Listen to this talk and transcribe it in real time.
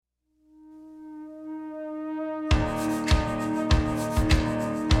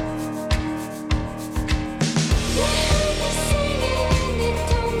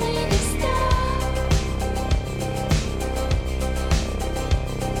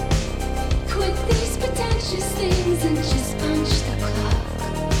isn't just punch the clock.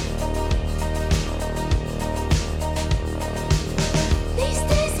 These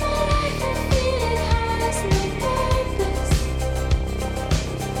days my life I feel it has no purpose.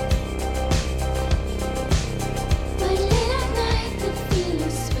 But late at night the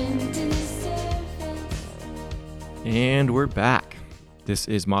feelings swim to the surface. And we're back. This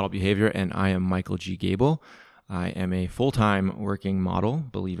is Model Behavior, and I am Michael G. Gable. I am a full-time working model,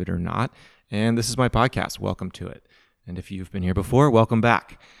 believe it or not, and this is my podcast. Welcome to it. And if you've been here before, welcome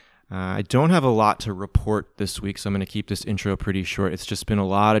back. I don't have a lot to report this week, so I'm going to keep this intro pretty short. It's just been a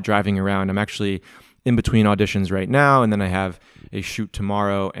lot of driving around. I'm actually in between auditions right now, and then I have a shoot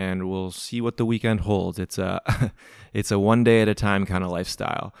tomorrow, and we'll see what the weekend holds. It's a it's a one day at a time kind of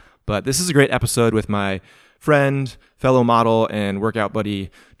lifestyle. But this is a great episode with my friend, fellow model, and workout buddy,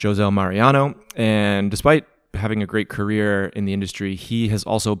 Josel Mariano. And despite having a great career in the industry, he has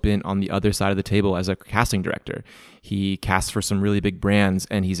also been on the other side of the table as a casting director. He casts for some really big brands,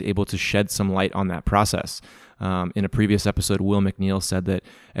 and he's able to shed some light on that process. In a previous episode, Will McNeil said that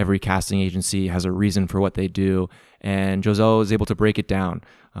every casting agency has a reason for what they do, and Josel is able to break it down,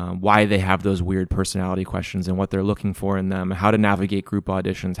 why they have those weird personality questions and what they're looking for in them, how to navigate group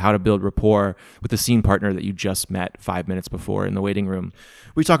auditions, how to build rapport with the scene partner that you just met 5 minutes before in the waiting room.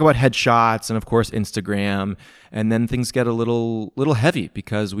 We talk about headshots and, of course, Instagram, and then things get a little heavy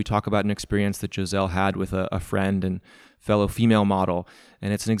because we talk about an experience that Josel had with a friend and fellow female model,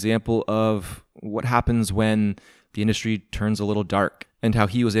 and it's an example of what happens when the industry turns a little dark and how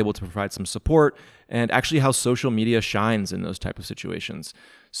he was able to provide some support and actually how social media shines in those type of situations.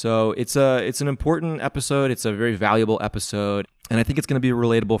 So it's an important episode. It's a very valuable episode, and I think it's going to be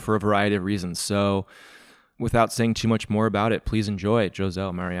relatable for a variety of reasons. So without saying too much more about it, please enjoy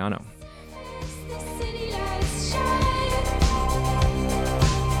Josel Mariano. The city lights shine.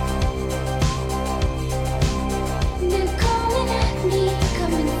 They're calling at me,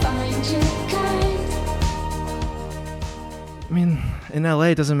 come and find your kind. I mean, in LA,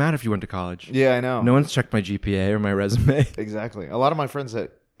 it doesn't matter if you went to college. Yeah, I know. No one's checked my GPA or my resume. Exactly. A lot of my friends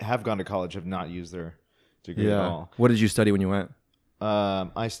that have gone to college have not used their degree at all. What did you study when you went?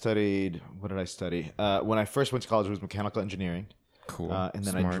 I studied. What did I study? When I first went to college, it was mechanical engineering. Cool. And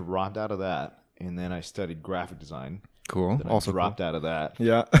then Smart. I dropped out of that, and then I studied graphic design. Cool. Then Also I dropped out of that.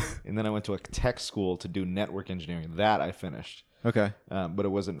 Yeah. And then I went to a tech school to do network engineering. That I finished. Okay. But it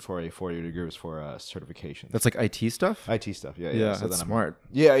wasn't for a 4-year degree. It was for certification. That's like IT stuff? IT stuff. Yeah. Yeah, So that's then smart.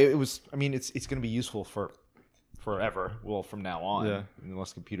 Yeah, it was. I mean, it's going to be useful for forever. Well, from now on, Yeah.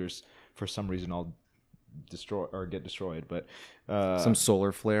 unless computers for some reason all destroy or get destroyed. But Some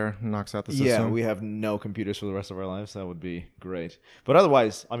solar flare knocks out the system. yeah, we have no computers for the rest of our lives. That would be great. But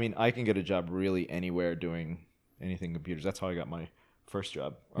otherwise, I mean, I can get a job really anywhere doing anything computers. That's how I got my first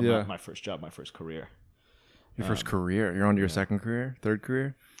job. Or Yeah. not my first job, my first career. Your first career. You're on to your second career? Third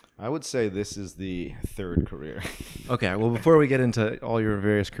career? I would say this is the third career. Okay. Well, before we get into all your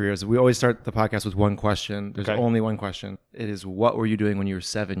various careers, we always start the podcast with one question. There's Okay. only one question. It is, what were you doing when you were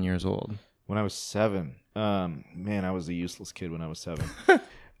 7 years old? When I was 7, man, I was a useless kid when I was 7.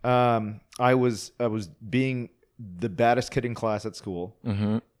 I was being the baddest kid in class at school,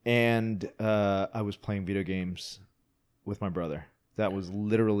 Mm-hmm. and I was playing video games with my brother. That was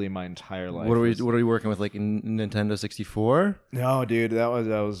literally my entire life. What are we working with? Like Nintendo 64? No, dude, that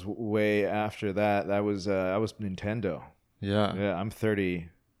was way after that. That was Nintendo. Yeah. Yeah, I'm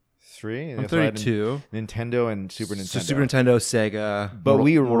 33. I'm So I had 32. Nintendo and Super Nintendo. So Super Nintendo, Sega. But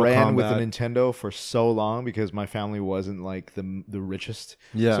we Mortal ran with Kombat. a Nintendo for so long because my family wasn't like the richest.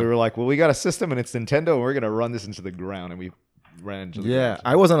 Yeah. So we were like, well, we got a system and it's Nintendo, and we're gonna run this into the ground, and we ran into the Yeah. ground.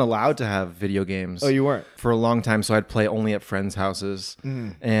 I wasn't allowed to have video games. Oh, you weren't? For a long time, so I'd play only at friends' houses.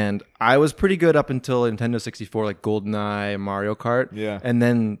 Mm. And I was pretty good up until Nintendo 64, like GoldenEye, Mario Kart. Yeah. And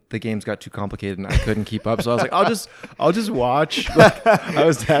then the games got too complicated and I couldn't keep up. So I was like, I'll just watch. Like, I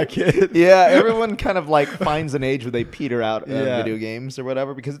was that kid. Yeah, everyone kind of like finds an age where they peter out Yeah. video games or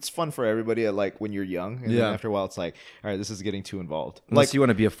whatever, because it's fun for everybody at like when you're young, and Yeah. then after a while it's like, all right, this is getting too involved. Unless you want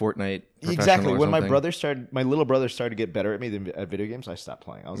to be a Fortnite professional Exactly. or When something. my little brother started to get better at me at video games, I stopped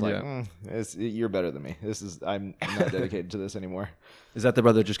playing. I was like, Yeah. you're better than me. I'm not dedicated to this anymore. Is that the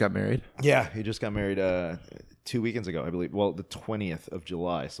brother that just got married? Yeah, he just got married 2 weekends ago, I believe. Well, the 20th of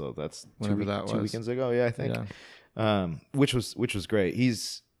July, so that's Whenever that two was. weekends ago. Yeah, I think. Yeah. Which was great.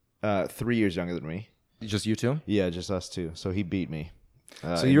 He's 3 years younger than me. Just you two? Yeah, just us two. So he beat me.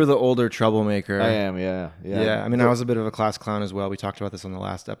 So you're the older troublemaker. I am. Yeah. Yeah, I mean, I was a bit of a class clown as well. We talked about this on the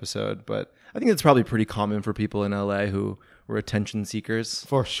last episode, but I think it's probably pretty common for people in LA who were attention seekers.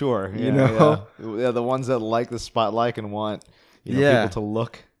 For sure. You know? Yeah, the ones that like the spotlight and want Yeah. people to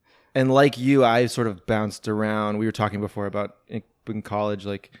look And like you, I sort of bounced around. We were talking before about in college,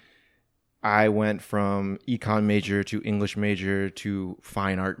 like I went from econ major to English major to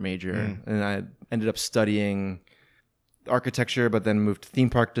fine art major. And I ended up studying architecture, but then moved to theme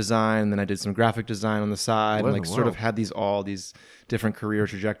park design. And then I did some graphic design on the side, and like sort of had all these different career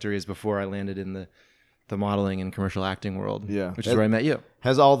trajectories before I landed in the modeling and commercial acting world, which is where I met you.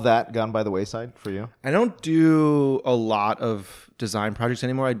 Has all that gone by the wayside for you? I don't do a lot of design projects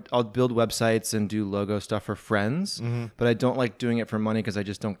anymore. I'll build websites and do logo stuff for friends, but I don't like doing it for money because I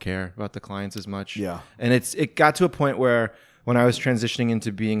just don't care about the clients as much. Yeah. And it got to a point where when I was transitioning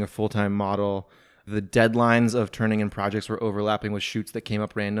into being a full-time model, the deadlines of turning in projects were overlapping with shoots that came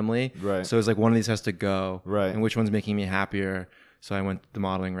up randomly. Right. So it was like one of these has to go. Right. And which one's making me happier? So I went the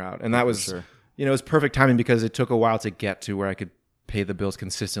modeling route. And that was... sure. You know, it was perfect timing because it took a while to get to where I could pay the bills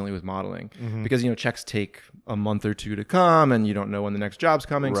consistently with modeling. Because, you know, checks take a month or two to come and you don't know when the next job's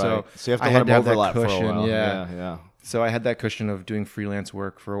coming. Right. So you have to I let had them to have that overlap for a cushion. while. Yeah. So I had that cushion of doing freelance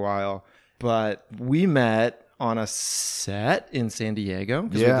work for a while. But we met on a set in San Diego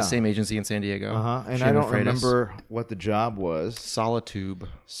because we had the same agency in San Diego. And Shannon I don't Freitas. remember what the job was. Solitube.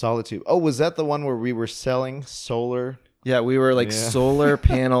 Oh, was that the one where we were selling solar? Yeah, we were like solar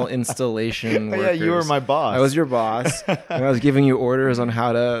panel installation workers. Yeah, you were my boss. I was your boss, and I was giving you orders on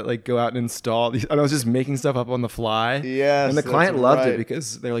how to like go out and install these. And I was just making stuff up on the fly. Yes, and the client that's loved right. it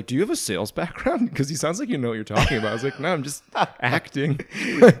because they're like, "Do you have a sales background? Because he sounds like you know what you're talking about." I was like, "No, I'm just acting."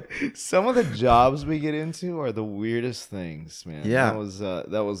 Some of the jobs we get into are the weirdest things, man. Yeah.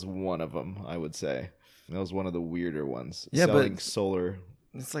 that was one of them. I would say that was one of the weirder ones. Yeah, selling but- solar.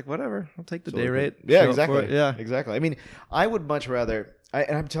 It's like whatever. I'll take the day rate. Yeah, show up exactly. for it. Yeah. exactly. I mean, I would much rather.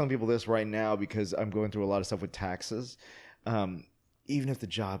 And I'm telling people this right now because I'm going through a lot of stuff with taxes. Even if the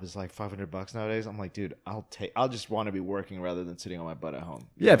job is like $500 nowadays, I'm like, dude, I'll just want to be working rather than sitting on my butt at home.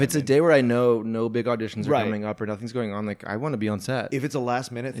 You Yeah, know if what it's I a mean? day where I know no big auditions are Right. coming up or nothing's going on, like I want to be on set. If it's a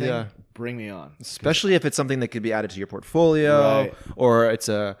last minute thing, Yeah. bring me on. Especially if it's something that could be added to your portfolio, Right. or it's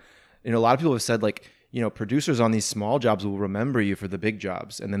a lot of people have said like, producers on these small jobs will remember you for the big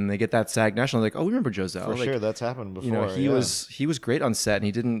jobs, and then they get that SAG national, like, oh, we remember Joselle. For like, sure, that's happened before. he was great on set, and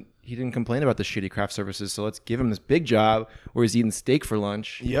he didn't complain about the shitty craft services. So let's give him this big job where he's eating steak for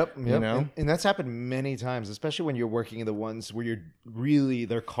lunch. Yep. You know? And that's happened many times, especially when you're working in the ones where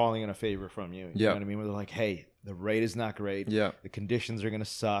they're calling in a favor from you. You know what I mean? Where they're like, hey, the rate is not great. Yeah. The conditions are going to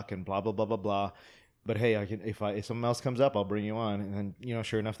suck and blah, blah, blah, blah, blah. But hey, if something else comes up, I'll bring you on. And then,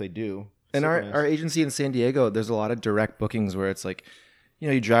 sure enough, they do. And So our nice. agency in San Diego, there's a lot of direct bookings where it's like,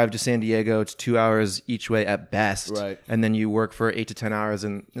 you drive to San Diego, it's 2 hours each way at best. Right. And then you work for 8 to 10 hours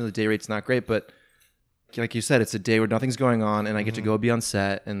and the day rate's not great. But like you said, it's a day where nothing's going on and I get to go be on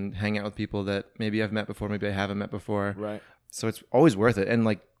set and hang out with people that maybe I've met before, maybe I haven't met before. Right. So it's always worth it. And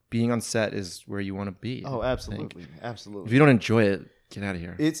like being on set is where you want to be. Oh, I absolutely. think. Absolutely. If you don't enjoy it, get out of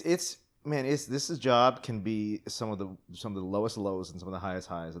here. This job can be some of the lowest lows and some of the highest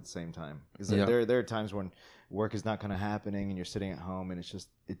highs at the same time. Because there are times when work is not kind of happening and you're sitting at home and it's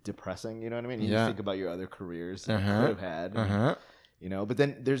depressing. You know what I mean? You think about your other careers that you could have had. and, but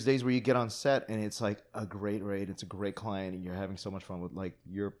then there's days where you get on set and it's like a great rate, it's a great client, and you're having so much fun with like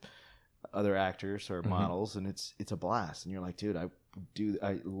your other actors or models, and it's a blast. And you're like, dude,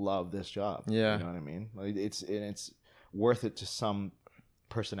 I love this job. Yeah. You know what I mean? Like it's worth it to some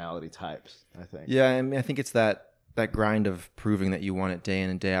personality types, I think. Yeah, I mean, I think it's that grind of proving that you want it day in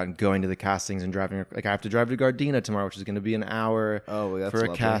and day out and going to the castings and driving. Like I have to drive to Gardena tomorrow, which is going to be an hour That's for a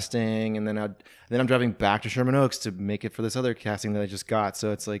lovely. casting, and then I'm driving back to Sherman Oaks to make it for this other casting that I just got.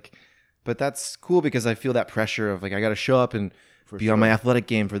 So it's like, but that's cool because I feel that pressure of like I got to show up and be on my athletic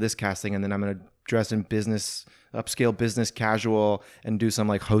game for this casting, and then I'm going to dress in upscale business casual and do some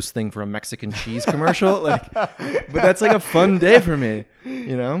like host thing for a Mexican cheese commercial. But that's like a fun day for me,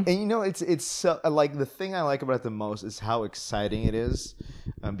 And it's so, like the thing I like about it the most is how exciting it is,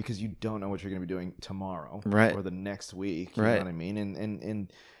 because you don't know what you're going to be doing tomorrow, Right. or the next week. You Right. know what I mean?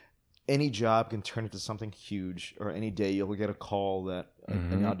 And any job can turn into something huge, or any day you'll get a call that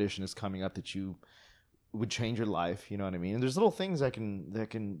an audition is coming up that you would change your life. You know what I mean? And there's little things that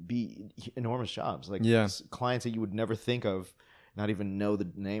can be enormous jobs, like clients that you would never think of, not even know the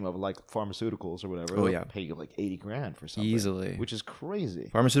name of, like pharmaceuticals or whatever. Oh, They'll yeah. pay you like $80,000 for something Easily. which is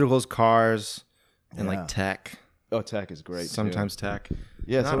crazy. Pharmaceuticals, cars, and Yeah. like tech. Oh, tech is great. too. Sometimes tech.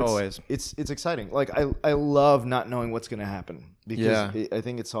 Yeah, Not always. It's exciting. Like I love not knowing what's going to happen, because I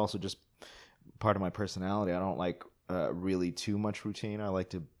think it's also just part of my personality. I don't like really too much routine. I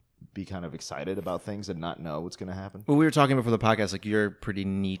like to be kind of excited about things and not know what's going to happen. Well, we were talking before the podcast, like you're pretty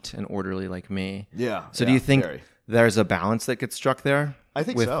neat and orderly like me. Yeah. So do you think there's a balance that gets struck there? I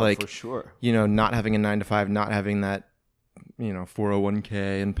think with so, like for sure. not having a 9 to 5, not having that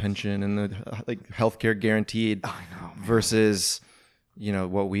 401k and pension and the like healthcare guaranteed I know, man. versus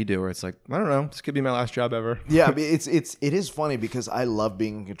what we do, where it's like, I don't know, this could be my last job ever. Yeah, I mean, it is funny because I love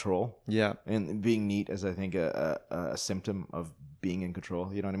being in control. Yeah. And being neat is, I think, a symptom of being in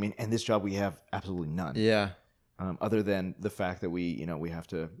control. You know what I mean? And this job we have absolutely none. Yeah. Other than the fact that we have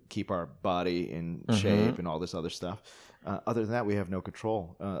to keep our body in Mm-hmm. shape and all this other stuff. Other than that, we have no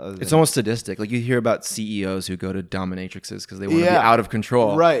control. It's almost sadistic. Like you hear about CEOs who go to dominatrixes because they want to be Yeah. out of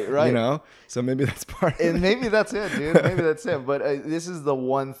control. Right. So maybe that's part of it. And maybe that's it, dude. Maybe that's it. But this is the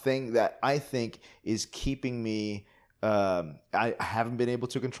one thing that I think is keeping me. I haven't been able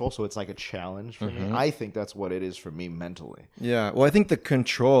to control, so it's like a challenge for me. I think that's what it is for me mentally. Yeah. Well, I think the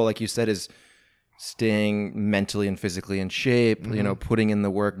control, like you said, is staying mentally and physically in shape, putting in the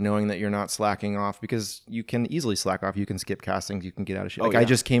work, knowing that you're not slacking off, because you can easily slack off. You can skip castings, you can get out of shape. I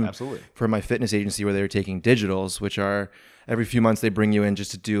just came absolutely. from my fitness agency where they were taking digitals, which are every few months they bring you in just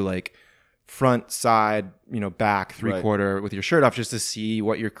to do like front, side, back, 3/4 with your shirt off, just to see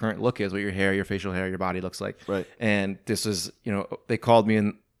what your current look is, what your hair, your facial hair, your body looks like. Right. And this was, they called me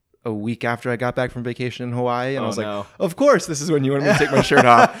in a week after I got back from vacation in Hawaii, and I was like, of course, this is when you want me to take my shirt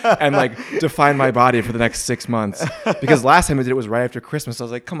off and like define my body for the next 6 months. Because last time I did it was right after Christmas. I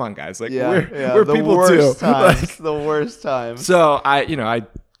was like, come on, guys, like we're the people worst too. Times, the worst time. So I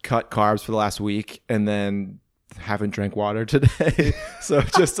cut carbs for the last week and then haven't drank water today. So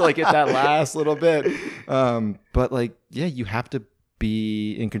just to like get that last little bit. But like, you have to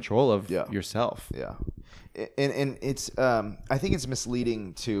be in control of yourself. Yeah. And it's I think it's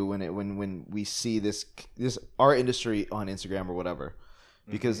misleading too when we see this our industry on Instagram or whatever,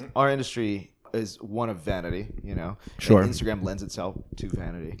 because our industry is one of vanity, Sure. And Instagram lends itself to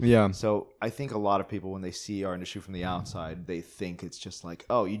vanity. Yeah. So I think a lot of people, when they see our industry from the outside, they think it's just like,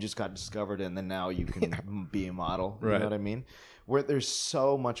 oh, you just got discovered and then now you can be a model. You Right. know what I mean? Where there's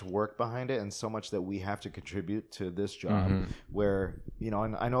so much work behind it and so much that we have to contribute to this job, where,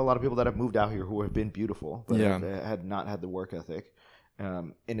 and I know a lot of people that have moved out here who have been beautiful, but had not had the work ethic.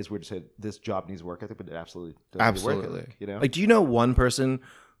 And it's weird to say this job needs work ethic, but it absolutely does. Work ethic, Like, do you know one person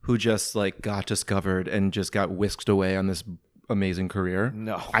who just like got discovered and just got whisked away on this amazing career?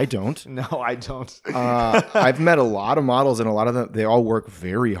 No. I don't. No, I don't. I've met a lot of models, and a lot of them, they all work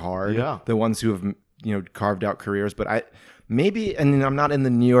very hard. Yeah. The ones who have, carved out careers, but I'm not in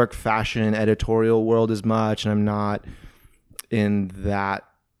the New York fashion editorial world as much, and I'm not in that.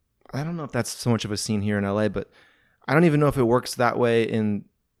 I don't know if that's so much of a scene here in LA, but I don't even know if it works that way in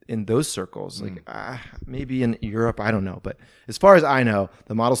those circles. Like maybe in Europe, I don't know. But as far as I know,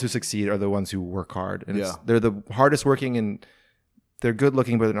 the models who succeed are the ones who work hard, and they're the hardest working, and they're good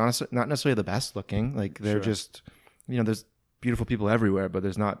looking, but they're not necessarily the best looking. Like they're just, there's beautiful people everywhere, but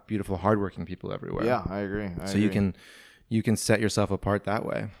there's not beautiful, hardworking people everywhere. Yeah, I agree. So you can set yourself apart that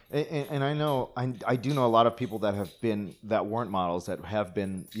way. And I know, I do know a lot of people that weren't models that have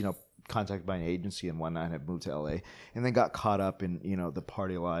been, contacted by an agency and whatnot, and have moved to LA and then got caught up in, the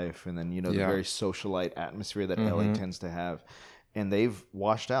party life and then, the very socialite atmosphere that LA tends to have. And they've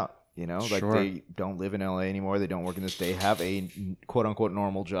washed out, like they don't live in LA anymore. They don't work in this. They have a quote unquote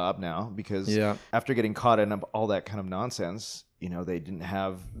normal job now because after getting caught in all that kind of nonsense, they didn't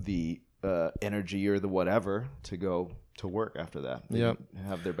have the energy or the whatever to go to work after that. They didn't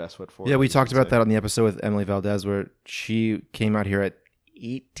have their best foot forward. Yeah, we talked about that on the episode with Emily Valdez, where she came out here at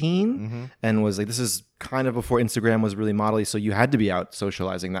 18 and was like, this is kind of before Instagram was really modelly, so you had to be out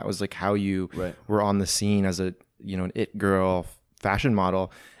socializing. That was like how you were on the scene as a an it girl fashion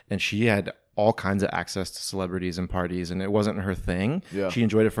model, and she had all kinds of access to celebrities and parties, and it wasn't her thing. She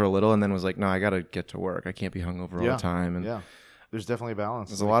enjoyed it for a little and then was like, no, I gotta get to work. I can't be hungover all the time. And there's definitely a balance.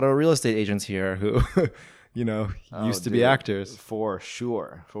 There's a lot of real estate agents here who used to be actors. For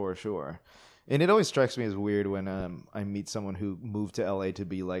sure. And it always strikes me as weird when I meet someone who moved to LA to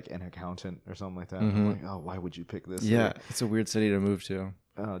be like an accountant or something like that. I'm like, oh, why would you pick this? Yeah, it's a weird city to move to.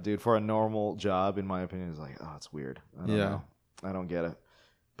 Oh, dude, for a normal job, in my opinion, it's like, oh, it's weird. I don't know. I don't get it.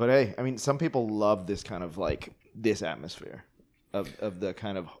 But hey, I mean, some people love this kind of like this atmosphere of the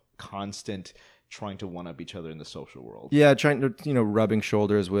kind of constant trying to one-up each other in the social world. Yeah, trying to, rubbing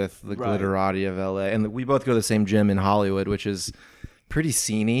shoulders with the glitterati of LA. And we both go to the same gym in Hollywood, which is pretty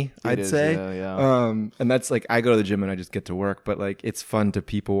sceney, I'd say. Yeah. And that's like, I go to the gym and I just get to work, but like it's fun to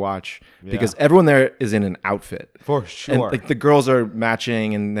people watch because everyone there is in an outfit. For sure. And like the girls are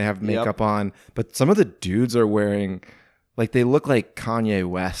matching and they have makeup on, but some of the dudes are wearing like they look like Kanye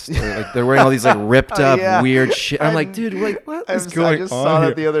West. Or like they're wearing all these like ripped up Yeah. weird shit. I'm like, dude, like what is going on? I just saw here?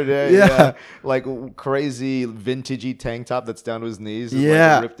 that the other day. Yeah. Like crazy vintagey tank top that's down to his knees. And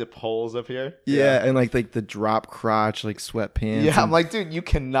Yeah. like ripped up holes up here. Yeah, and like the drop crotch, like sweatpants. Yeah, and- I'm like, dude, you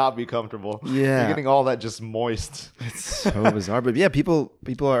cannot be comfortable. Yeah. You're getting all that just moist. It's so bizarre. But yeah, people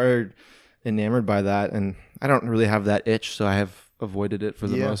are enamored by that, and I don't really have that itch, so I have avoided it for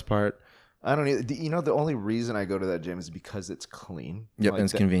the Yeah. most part. I don't either. You know, the only reason I go to that gym is because it's clean. Yep, Like and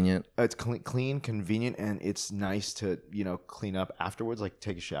it's that- convenient. It's clean, convenient, and it's nice to clean up afterwards, like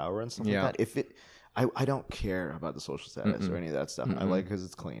take a shower and stuff Yeah. like that. If it, I don't care about the social status or any of that stuff. I like because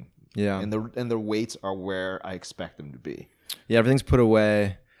it's clean. Yeah. and the weights are where I expect them to be. Yeah, everything's put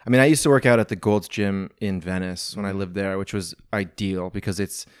away. I mean, I used to work out at the Gold's Gym in Venice when I lived there, which was ideal because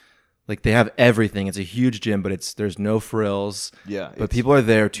it's like they have everything. It's a huge gym, but there's no frills. Yeah, But it's people are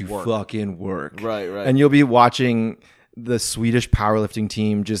there to work. fucking work. Right. And you'll be watching the Swedish powerlifting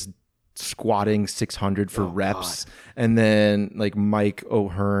team just squatting 600 for reps. And then like Mike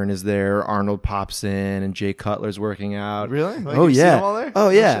O'Hearn is there, Arnold pops in, and Jay Cutler's working out. Really? Like, Oh you see yeah. them all there? Oh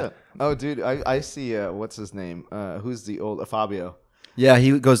yeah. shit. Oh, dude, I see. What's his name? Who's the old Fabio? Yeah,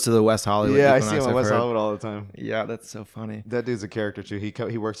 he goes to the West Hollywood. Yeah, I Equinox, see him I've on West heard. Hollywood all the time. Yeah, that's so funny. That dude's a character too.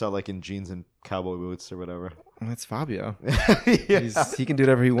 He works out like in jeans and cowboy boots or whatever. That's Fabio. Yeah. He can do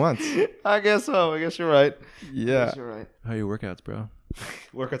whatever he wants. I guess so. I guess you're right. I Yeah. guess you're right. How are your workouts, bro?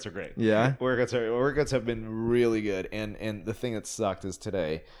 Workouts are great. Yeah. Workouts have been really good. And the thing that sucked is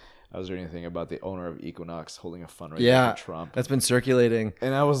today I was reading anything about the owner of Equinox holding a fundraiser Yeah. for Trump. That's been circulating.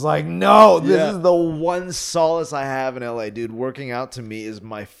 And I was like, no, this Yeah. is the one solace I have in LA, dude. Working out to me is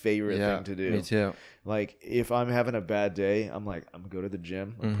my favorite Yeah, thing to do. me too. Like, if I'm having a bad day, I'm like, I'm gonna go to the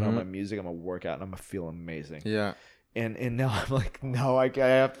gym, I'm gonna put on Mhm. my music, I'm gonna work out, and I'm gonna feel amazing. Yeah. And now I'm like, no, I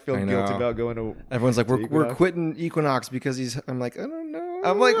have to feel I guilty know. about going to. Everyone's like, To we're Equinox? quitting Equinox because he's. I'm like, I don't know.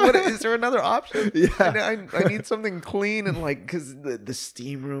 I'm like, what is there another option? Yeah. I need something clean and like because the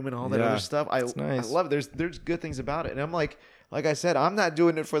steam room and all that Yeah, other stuff. I nice. love it. There's good things about it, and I'm like I said, I'm not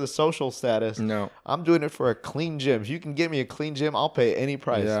doing it for the social status. No. I'm doing it for a clean gym. If you can get me a clean gym, I'll pay any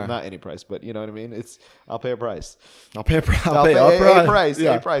price. Yeah. Not any price, but you know what I mean. I'll pay a price. I'll pay a price. I'll pay a price.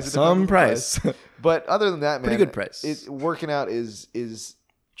 Yeah. A price. It Some depends on the price. But other than that, man, Pretty good price. Working out is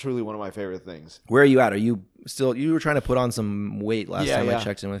truly one of my favorite things. Where are you at? Are you still? You were trying to put on some weight last time I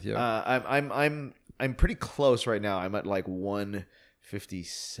checked in with you. I'm pretty close right now. I'm at like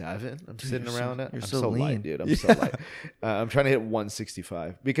 157. I'm sitting you're around so- it. you're I'm so so light, lean. dude. I'm Yeah. so light. I'm trying to hit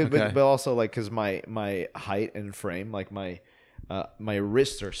 165 because, Okay. but also like because my height and frame, like my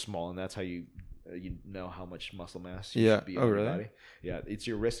wrists are small, and that's how you know how much muscle mass you Yeah. should be Oh, on your really? body. Yeah, it's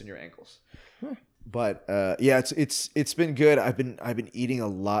your wrists and your ankles. But yeah, it's been good. I've been eating a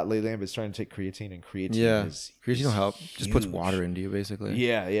lot lately. I've been starting to take creatine, and creatine Yeah. is Creatine will help. Just puts huge. water into you, basically.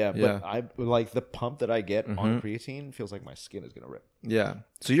 Yeah. Yeah. But I like the pump that I get on Mhm. creatine feels like my skin is gonna rip. Yeah.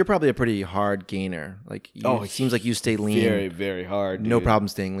 So you're probably a pretty hard gainer. Like, it seems like you stay lean. Very, very hard. No dude. problem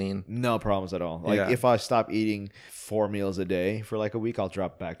staying lean. No problems at all. Like Yeah. if I stop eating 4 meals a day for like a week, I'll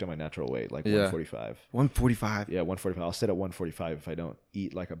drop back to my natural weight, like Yeah. 145. 145. Yeah, 145. I'll sit at 145 if I don't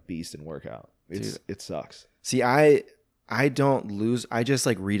eat like a beast and work out. It sucks. See, I don't lose. I just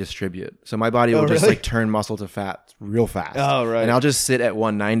like redistribute. So my body will just really? like turn muscle to fat real fast. Oh, right. And I'll just sit at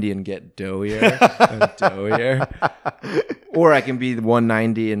 190 and get doughier and doughier. Or I can be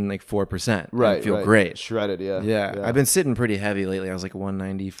 190 and like 4%. And feel great. Shredded, yeah. Yeah. I've been sitting pretty heavy lately. I was like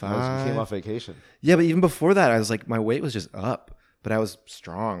 195. I came off vacation. Yeah, but even before that, I was like, my weight was just up, but I was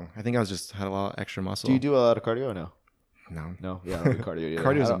strong. I think I was just had a lot of extra muscle. Do you do a lot of cardio or no? No. No, yeah, I don't do cardio. Either.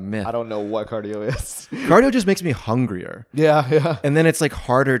 Cardio's I a don't- myth. I don't know what cardio is. Cardio just makes me hungrier. yeah. And then it's like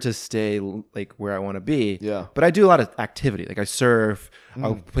harder to stay like where I want to be. Yeah. But I do a lot of activity. Like I surf,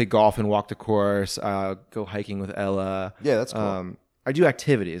 I'll play golf and walk the course, go hiking with Ella. Yeah, that's cool. I do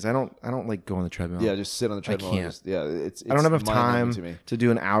activities. I don't like go on the treadmill. Yeah, just sit on the treadmill. can't. And just, yeah, it's I don't have enough mind-numbing time to me, to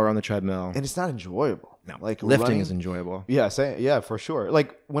do an hour on the treadmill. and it's not enjoyable. No. Like Lifting running, is enjoyable. Yeah, for sure.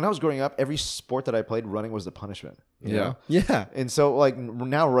 Like when I was growing up, every sport that I played, running was the punishment. you know? Yeah. And so, like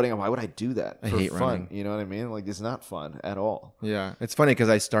now running, why would I do that? I for hate fun. running. You know what I mean? Like it's not fun at all. Yeah. It's funny because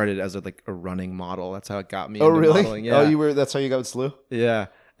I started as a running model. That's how it got me Oh, into really? modeling. Yeah. Oh, that's how you got with SLU? Yeah.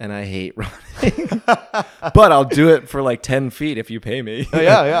 And I hate running. But I'll do it for like 10 feet if you pay me. Oh,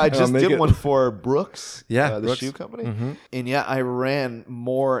 yeah. I And I'll just make did it- one for Brooks. Yeah, the Brooks. shoe company. Mhm. And yeah, I ran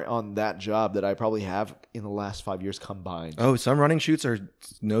more on that job that I probably have in the last 5 years combined. Oh, some running shoots are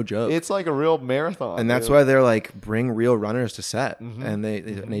no joke. It's like a real marathon. And that's dude. why they're like, bring real runners to set. Mm-hmm. And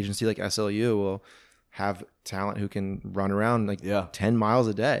an agency like SLU will have talent who can run around like Yeah. 10 miles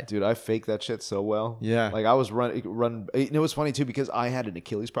a day. Dude, I faked that shit so well. Yeah. Like I was run. It was funny too because I had an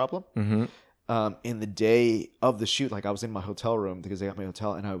Achilles problem. Mm-hmm. In the day of the shoot, like I was in my hotel room because they got my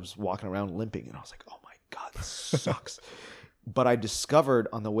hotel, and I was walking around limping, and I was like, "Oh my god, this sucks." But I discovered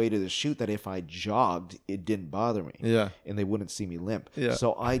on the way to the shoot that if I jogged, it didn't bother me. Yeah. And they wouldn't see me limp. Yeah.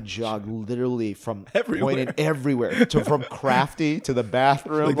 So I jogged literally from Everywhere. pointed everywhere from Crafty to the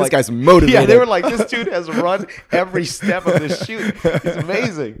bathroom. Like, this guy's motivated. Yeah, they were like, this dude has run every step of this shoot. It's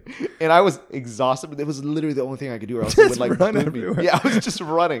amazing. And I was exhausted, but it was literally the only thing I could do. Or else it would like run boom me. everywhere. Yeah, I was just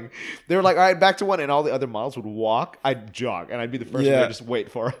running. They were like, all right, back to one. And all the other models would walk. I'd jog. And I'd be the first one Yeah. to just wait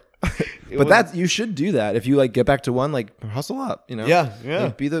for it. But that you should do that. If you like get back to one, like hustle up, you know? Yeah, yeah.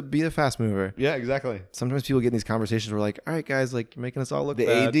 Like, be the fast mover. Yeah, exactly. Sometimes people get in these conversations where like, all right, guys, like you're making us all look The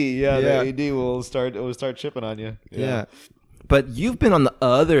bad. AD, the AD will start chipping on you. Yeah. But you've been on the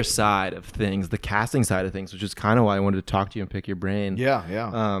other side of things, the casting side of things, which is kind of why I wanted to talk to you and pick your brain. Yeah.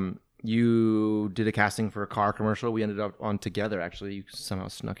 You did a casting for a car commercial. We ended up on together. Actually, you somehow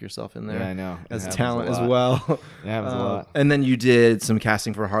snuck yourself in there. Yeah, I know. It As happens talent a as lot. well. It happens a lot. And then you did some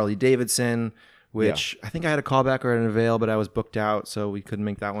casting for Harley Davidson, which I think I had a callback or an avail, but I was booked out, so we couldn't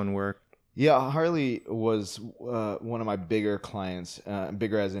make that one work. Yeah, Harley was one of my bigger clients.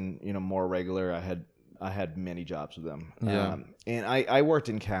 Bigger as in more regular. I had many jobs with them. Yeah. And I worked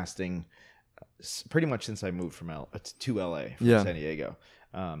in casting pretty much since I moved from to LA from Yeah. San Diego.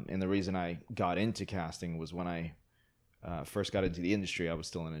 And the reason I got into casting was when I first got into the industry, I was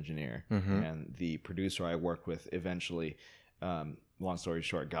still an engineer. Mhm. And the producer I worked with eventually, long story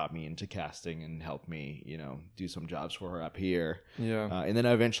short, got me into casting and helped me, do some jobs for her up here. Yeah. And then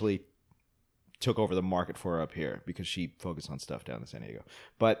I eventually took over the market for her up here because she focused on stuff down in San Diego.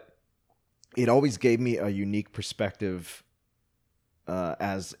 But it always gave me a unique perspective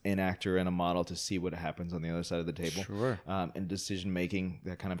as an actor and a model to see what happens on the other side of the table. Sure. And decision making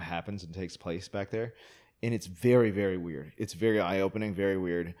that kind of happens and takes place back there. And it's very, very weird. It's very eye-opening, very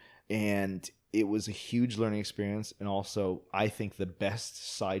weird. And it was a huge learning experience. And also, I think the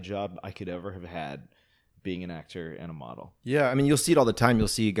best side job I could ever have had being an actor and a model. Yeah, I mean, you'll see it all the time. You'll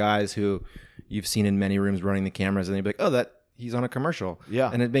see guys who you've seen in many rooms running the cameras, and they'll be like, "Oh, he's on a commercial." Yeah.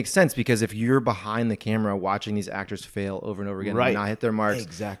 And it makes sense because if you're behind the camera watching these actors fail over and over again Right. and not hit their marks,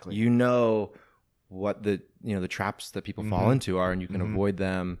 Exactly. you know what the traps that people fall into are, and you can avoid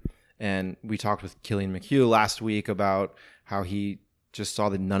them. And we talked with Killian McHugh last week about how he just saw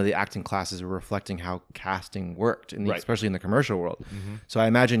that none of the acting classes were reflecting how casting worked, especially in the commercial world. So I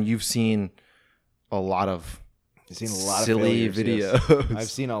imagine you've seen a lot of I've seen a lot of silly failures, yes. videos. I've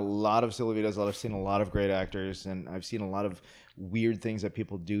seen a lot of silly videos. I've seen a lot of great actors, and I've seen a lot of weird things that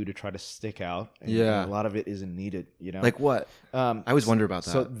people do to try to stick out. And Yeah. a lot of it isn't needed. Like what? I always wonder about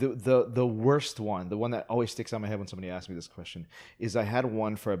that. So the worst one, the one that always sticks out in my head when somebody asks me this question, is I had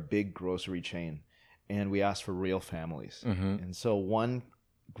one for a big grocery chain, and we asked for real families. And so one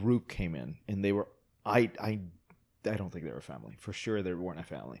group came in, and they were I don't think they were a family. For sure, they weren't a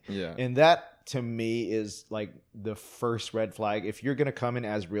family. Yeah. And that, to me, is like the first red flag. If you're going to come in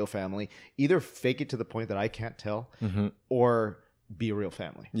as real family, either fake it to the point that I can't tell or be a real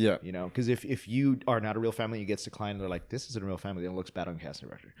family. Yeah. Because if you are not a real family, you get declined, and they're like, this isn't a real family, then it looks bad on casting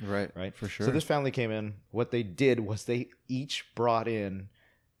director. Right? For sure. So this family came in. What they did was they each brought in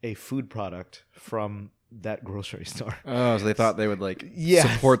a food product from that grocery store. Oh, so they thought they would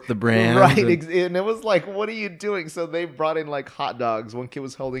Yes. support the brand. Right. and And it was like, what are you doing? So they brought in like hot dogs. One kid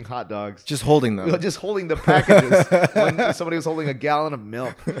was holding hot dogs. just holding them. Just holding the packages. When somebody was holding a gallon of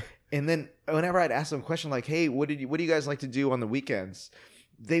milk. And then whenever I'd ask them a question like, hey, what do you guys like to do on the weekends?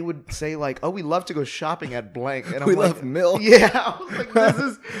 They would say like, oh, we love to go shopping at blank. And I'm We like, love milk. Yeah. I was like,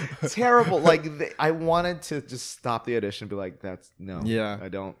 this is terrible. Like I wanted to just stop the audition and be like, Yeah. I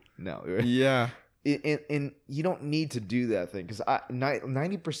don't know. Yeah. And you don't need to do that thing because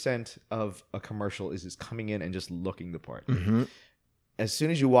 90% of a commercial is just coming in and just looking the part. As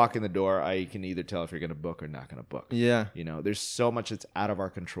soon as you walk in the door, I can either tell if you're going to book or not going to book. Yeah. There's so much that's out of our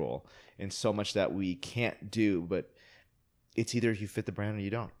control and so much that we can't do, but it's either you fit the brand or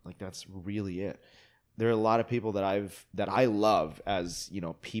you don't. Like that's really it. There are a lot of people that I love as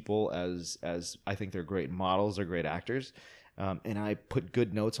people as I think they're great models, they're great actors. And I put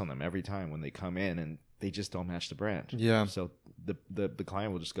good notes on them every time when they come in, and they just don't match the brand. Yeah. So the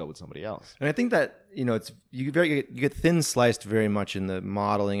client will just go with somebody else. And I think that it's you get thin sliced very much in the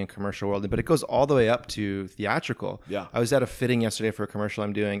modeling and commercial world, but it goes all the way up to theatrical. Yeah. I was at a fitting yesterday for a commercial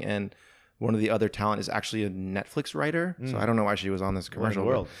I'm doing, and one of the other talent is actually a Netflix writer. So I don't know why she was on this commercial.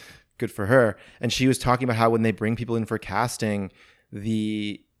 world. Good for her. And she was talking about how when they bring people in for casting,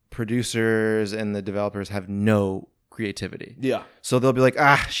 the producers and the developers have no creativity. Yeah. So they'll be like,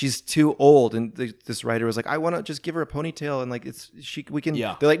 she's too old, and this writer was like, I want to just give her a ponytail, and like we can.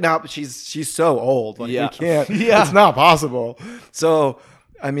 Yeah. They're like, no, but she's so old, like Yeah. we can't. Yeah. It's not possible. So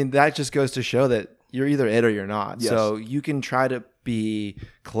I mean, that just goes to show that you're either it or you're not. Yes. So you can try to be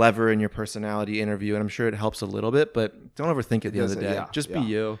clever in your personality interview, and I'm sure it helps a little bit, but don't overthink it at the end of the day. Yeah, Just yeah. be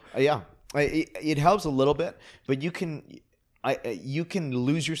you. It helps a little bit, but you can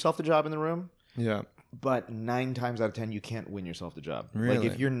lose yourself the job in the room. Yeah. But 9 times out of 10, you can't win yourself the job. Really? Like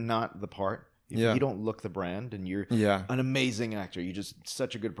if you're not the part, if Yeah. you don't look the brand, and you're Yeah. an amazing actor, you just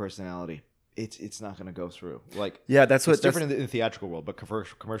such a good personality, it's not going to go through. Like Yeah, that's what it's different in the theatrical world, but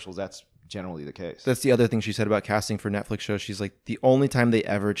commercials, that's generally the case. That's the other thing she said about casting for Netflix shows. She's like, the only time they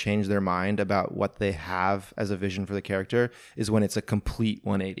ever change their mind about what they have as a vision for the character is when it's a complete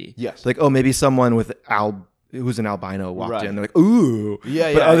 180. Yes. Like, oh, maybe someone with who's an albino walked Right. in. They're like, ooh.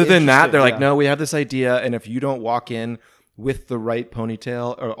 Yeah, But yeah, other than that, interesting, they're like, yeah. no, we have this idea, and if you don't walk in with the right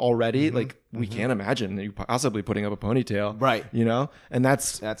ponytail or already, Mm-hmm. like we can't imagine you possibly putting up a ponytail. Right. You know? And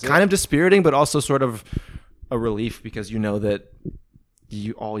that's That's kind it. of dispiriting, but also sort of a relief, because you know that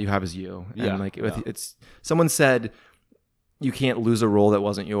all you have is you. Yeah, And like yeah. it's someone said you can't lose a role that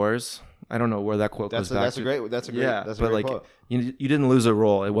wasn't yours. I don't know where that quote goes back That's to. a great that's a great Yeah, that's a but great like quote. you didn't lose a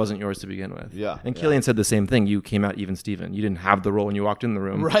role; it wasn't yours to begin with. Yeah, and yeah. Killian said the same thing. You came out even Steven. You didn't have the role when you walked in the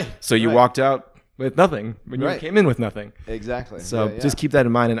room, Right, So you right. walked out with nothing when you Right. came in with nothing. Exactly. So Yeah, yeah. just keep that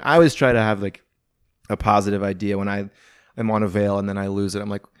in mind. And I always try to have like a positive idea when I am on a veil and then I lose it. I'm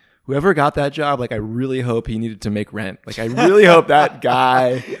like, whoever got that job, like I really hope he needed to make rent. Like I really hope that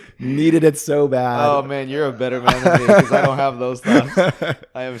guy needed it so bad. Oh man, you're a better man than me, because I don't have those thoughts.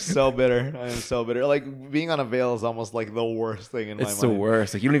 I am so bitter. I am so bitter. Like being on a veil is almost like the worst thing in my mind. It's the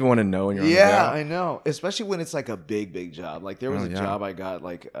worst. Like you don't even want to know when you're on Yeah, a veil. I know. Especially when it's like a big job. Like there was Oh, a yeah. job I got.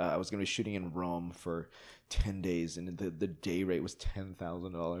 Like I was going to be shooting in Rome for 10 days, and the day rate was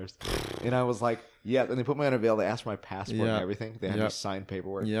 $10,000. And I was like, yeah. And they put me on a veil. They asked for my passport Yeah. and everything. They had me Yep. sign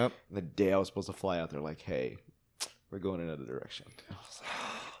paperwork. Yep. And the day I was supposed to fly out, they're like, hey, we're going in another direction. I was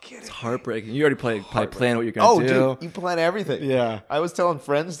like, It's heartbreaking. You already probably plan what you're oh, going to do. dude, you plan everything. Yeah. I was telling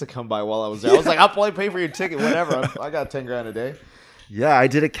friends to come by while I was there. I was like, I'll probably pay for your ticket, whatever. I got 10 grand a day. Yeah, I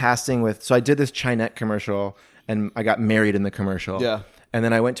did a casting so I did this Chinette commercial and I got married in the commercial. Yeah. And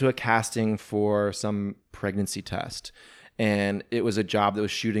then I went to a casting for some pregnancy test. And it was a job that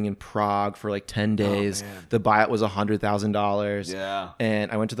was shooting in Prague for like 10 days. man. The buyout was $100,000. Yeah.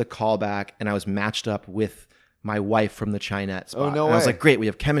 And I went to the callback and I was matched up with my wife from the Chinette spot. Oh, no and I was way. like, great, we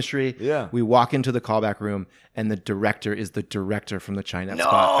have chemistry. Yeah. We walk into the callback room and the director is the director from the Chinette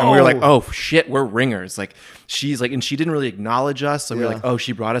spot. And we were like, oh shit, we're ringers. Like she's like, and she didn't really acknowledge us. So we were Yeah. like, oh,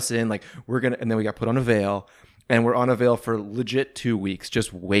 she brought us in. Like and then we got put on a veil. And we're on a veil for legit 2 weeks,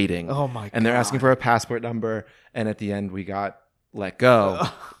 just waiting. Oh, my And they're asking for a passport number. And at the end, we got let go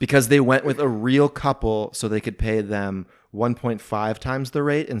because they went with a real couple so they could pay them 1.5 times the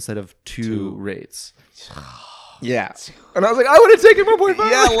rate instead of two rates. Yeah. And I was like, I would have taken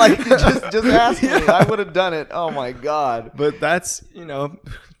 1.5. Yeah, like just ask me. I would have done it. Oh my god. But that's,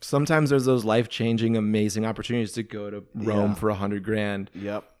 sometimes there's those life-changing, amazing opportunities to go to Rome Yeah. for $100,000.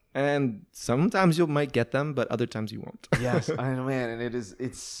 Yep. And sometimes you might get them, but other times you won't. Yes, I know, man, and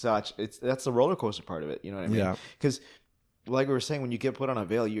that's the roller coaster part of it. You know what I mean? Yeah. Because, like we were saying, when you get put on a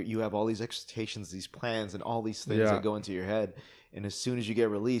veil, you have all these expectations, these plans, and all these things Yeah. that go into your head. And as soon as you get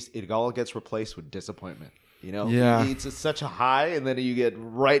released, it all gets replaced with disappointment. You know? Yeah. It's such a high, and then you get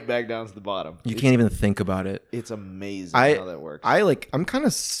right back down to the bottom. You can't even think about it. It's amazing I- how that works. I'm kind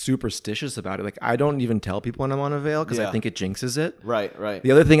of superstitious about it. Like, I don't even tell people when I'm on a veil because I Yeah. think it jinxes it. right. The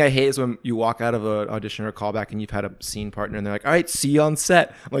other thing I hate is when you walk out of an audition or a callback and you've had a scene partner and they're like, all right, see you on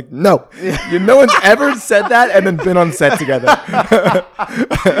set. I'm like, no. No one's ever said that and then been on set together.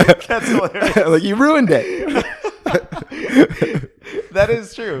 That's hilarious. Like, you ruined it. That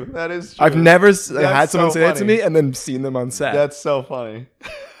is true. That is true. I've never had someone so say that to funny. me and then seen them on set. That's so funny.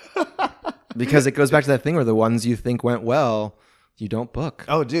 Because it goes back to that thing where the ones you think went well, you don't book.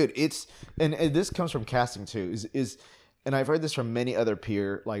 Oh, dude, and this comes from casting too. Is and I've heard this from many other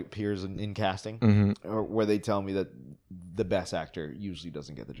peers in casting, or where they tell me that the best actor usually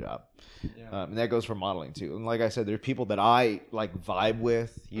doesn't get the job, and that goes for modeling too. And like I said, there are people that I like vibe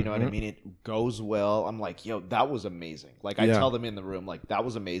with. You know what I mean? It goes well. I'm like, yo, that was amazing. Like I Yeah. tell them in the room, like that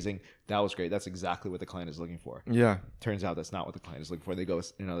was amazing. that was great. That's exactly what the client is looking for. Yeah. Turns out that's not what the client is looking for. They go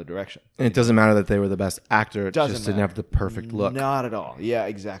in another direction. And it doesn't matter that they were the best actor. It Doesn't just didn't matter. have the perfect look. Not at all. Yeah,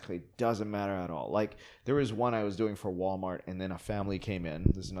 exactly. Doesn't matter at all. Like there was one I was doing for Walmart, and then a family came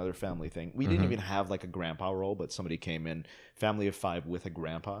in. This is another family thing. We didn't even have like a grandpa role, but somebody came in, family of 5 with a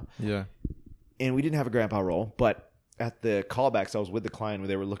grandpa, Yeah. and we didn't have a grandpa role. But at the callbacks, I was with the client where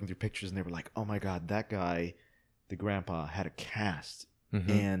they were looking through pictures, and they were like, "Oh my god, that guy, the grandpa, had a cast,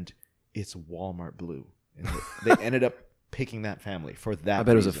 and it's Walmart blue." And they ended up picking that family for that. I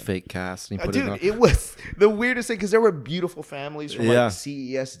bet it was a reason. fake cast. And he put Dude, it on. it was the weirdest thing because there were beautiful families from Yeah. like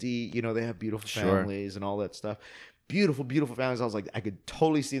CESD. You know, they have beautiful Sure. families and all that stuff. Beautiful, beautiful families. I was like, I could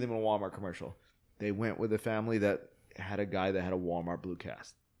totally see them in a Walmart commercial. They went with a family that had a guy that had a Walmart blue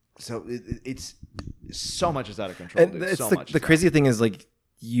cast. So it's so much is out of control. And Dude. it's So the much. crazy thing is like,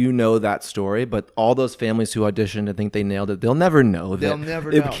 you know that story, but all those families who auditioned and think they nailed it, they'll never know that They'll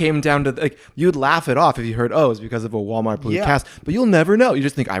never it know. came down to like, you'd laugh it off if you heard, oh, it's because of a Walmart blue Yeah. cast, but you'll never know. You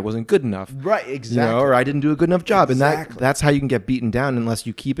just think I wasn't good enough. Right, You exactly. know, or I didn't do a good enough job. Exactly. And that's how you can get beaten down unless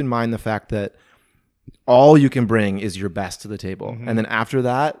you keep in mind the fact that all you can bring is your best to the table. And then after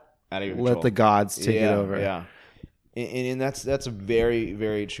that, Out of your let control. the gods take it over. Yeah. And that's a very,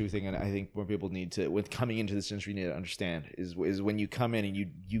 very true thing, and I think more people need to, with coming into this industry, need to understand is when you come in and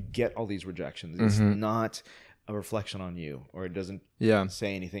you get all these rejections. It's not a reflection on you, or it doesn't Yeah.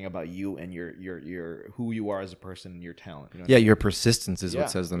 say anything about you and your who you are as a person and your talent. You know what Yeah, your persistence is Yeah,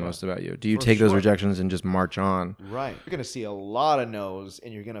 what says the yeah. most about you. Do you For take those sure. rejections and just march on? Right. You're gonna see a lot of no's,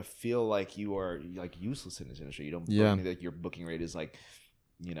 and you're gonna feel like you are like useless in this industry. You don't. Yeah. Like your booking rate is like,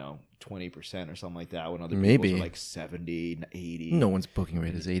 20% or something like that. When other Maybe. people's are like 70, 80. No one's booking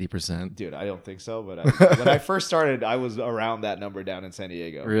rate is 80%. Dude, I don't think so. But when I first started, I was around that number down in San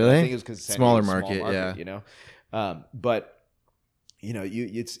Diego. Really? I think it was because Smaller market, yeah. But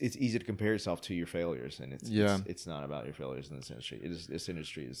it's easy to compare yourself to your failures, and it's not about your failures in this industry. This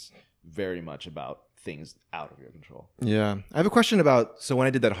industry is very much about things out of your control. Yeah. I have a question about, so when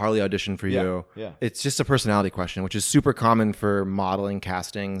I did that Harley audition for you, yeah. it's just a personality question, which is super common for modeling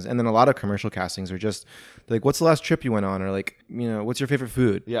castings. And then a lot of commercial castings are just like, what's the last trip you went on? Or like, what's your favorite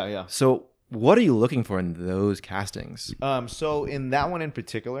food? Yeah. So what are you looking for in those castings? So in that one in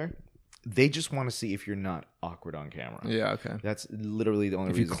particular, they just want to see if you're not awkward on camera. Yeah. Okay. That's literally the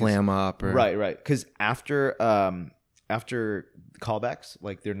only If you reason. clam up or. Right. Because after callbacks,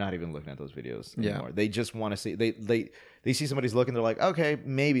 like they're not even looking at those videos anymore. Yeah. They just want to see they see somebody's looking. They're like, okay,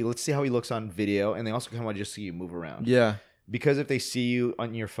 maybe let's see how he looks on video, and they also kind of just see you move around. Yeah. Because if they see you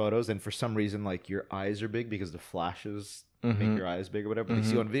on your photos, and for some reason like your eyes are big because the flashes make your eyes big or whatever, they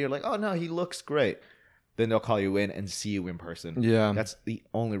see you on video, like, oh no, he looks great. Then they'll call you in and see you in person. Yeah. That's the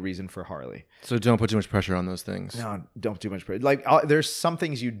only reason for Harley. So don't put too much pressure on those things. No, don't do much. Like, there's some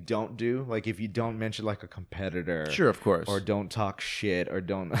things you don't do. Like, if you don't mention like a competitor, Sure, of course. or don't talk shit, or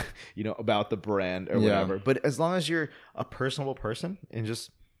don't, about the brand or Yeah. whatever. But as long as you're a personable person and just,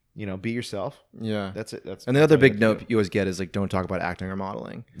 be yourself, Yeah. that's it. That's And the other all you big have to note you always get is like, don't talk about acting or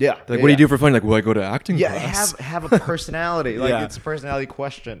modeling. do. Yeah. Like, what do you do for fun? Like, well, I go to acting Yeah, class. have a personality. Like Yeah. it's a personality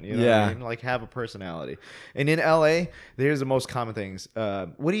question. You know Yeah. what I mean? Like have a personality. And in LA, there's the most common things.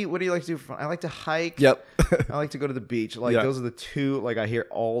 What do you like to do for fun? I like to hike. Yep. I like to go to the beach. Like Yeah. those are the two like I hear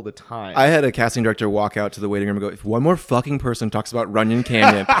all the time. I had a casting director walk out to the waiting room and go, if one more fucking person talks about Runyon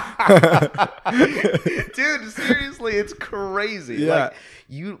Canyon. Dude, seriously, it's crazy. Yeah. Like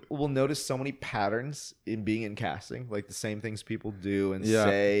you will notice so many patterns in being in casting, like the same things people do and Yeah.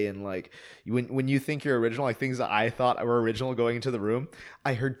 say, and like when you think you're original, like things that I thought were original going into the room,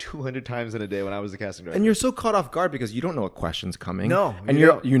 I heard 200 times in a day when I was the casting director. And you're so caught off guard because you don't know what question's coming. No, and you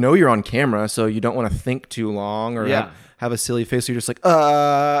don't. you're on camera, so you don't want to think too long or Yeah. have a silly face. So you're just like,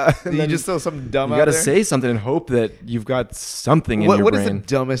 and you then just throw something dumb you out got to there. say something and hope that you've got something in your What is the brain.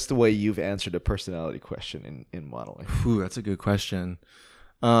 dumbest way you've answered a personality question in modeling? Ooh, that's a good question.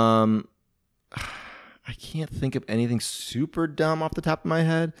 I can't think of anything super dumb off the top of my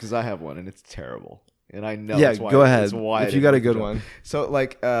head. Because I have one and it's terrible. And I know Yeah, that's why, go ahead. that's why I If you didn't got a get the good job. one. So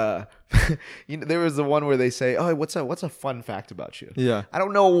like there was the one where they say, "Oh, what's a fun fact about you?" Yeah. I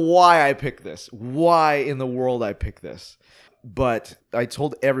don't know why I picked this. Why in the world I picked this? But I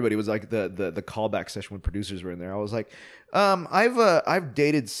told everybody, it was like the callback session when producers were in there. I was like, I've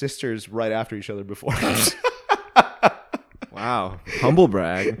dated sisters right after each other before. Wow. Humble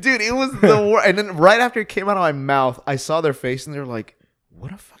brag. Dude, it was the worst. And then right after it came out of my mouth, I saw their face and they were like,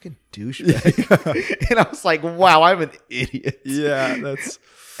 what a fucking douchebag. And I was like, wow, I'm an idiot. Yeah, that's.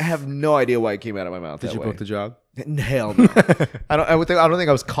 I have no idea why it came out of my mouth. Did you book the job? Hell no. I don't think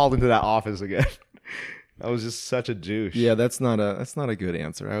I was called into that office again. I was just such a douche. Yeah, that's not a good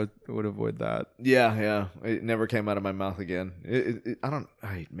answer. I would avoid that. Yeah. It never came out of my mouth again.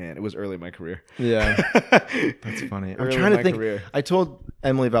 It was early in my career. Yeah, that's funny. I'm Early trying in to my think. career. I told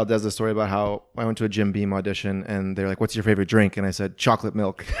Emily Valdez the story about how I went to a Jim Beam audition, and they're like, "What's your favorite drink?" And I said, "Chocolate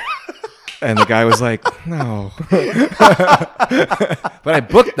milk." And the guy was like, "No," but I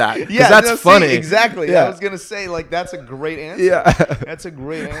booked that because that's funny. Exactly. Yeah. I was gonna say like that's a great answer. Yeah, That's a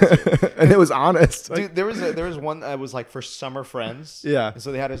great answer. and it was honest. Dude, there was one that was like for summer friends. Yeah. And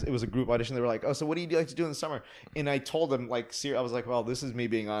so it was a group audition. They were like, "Oh, so what do you like to do in the summer?" And I told them like, I was like, "Well, this is me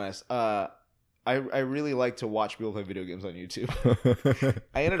being honest. I really like to watch people play video games on YouTube."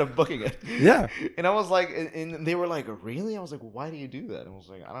 I ended up booking it. Yeah. And I was like, and they were like, "Really?" I was like, "Why do you do that?" And I was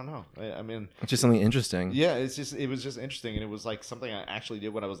like, "I don't know. I mean, It's just something interesting. yeah, it was just interesting, and it was like something I actually did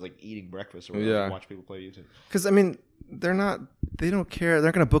when I was like eating breakfast or whatever, Yeah. watch people play YouTube." Because I mean, they don't care. They're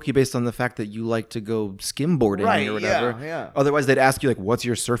not going to book you based on the fact that you like to go skimboarding Right, or whatever. yeah. Otherwise, they'd ask you like, "What's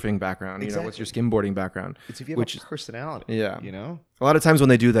your surfing background? Exactly. What's your skimboarding background?" It's if you have a personality. Yeah. You know? A lot of times when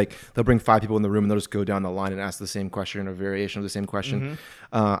they do, like, they'll bring 5 people in the room and they'll just go down the line and ask the same question or variation of the same question.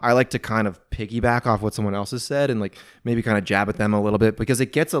 I like to kind of piggyback off what someone else has said and like maybe kind of jab at them a little bit because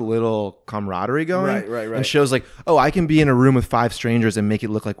it gets a little camaraderie going. Right. And shows like, oh, I can be in a room with 5 strangers and make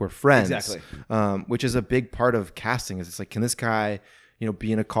it look like we're friends. Exactly. Which is a big part of casting. Is it's like, can this guy,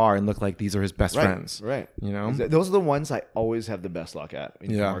 be in a car and look like these are his best friends? Right. Exactly. Those are the ones I always have the best luck at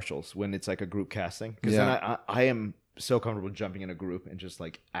in Yeah. commercials when it's like a group casting. Because Yeah. then I am so comfortable jumping in a group and just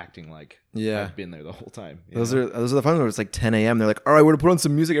like acting like Yeah. I've been there the whole time. you Those know? are the fun ones. It's like 10 a.m. They're like, all right, we're gonna put on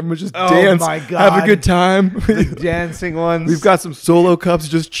some music. Everyone just Oh dance, my have God. a good time. the dancing ones. We've got some solo cups,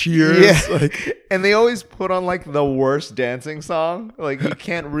 just cheers. Yeah. Like, And they always put on like the worst dancing song. Like you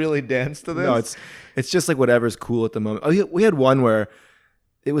can't really dance to this. no, it's just like whatever's cool at the moment. Oh, yeah, we had one where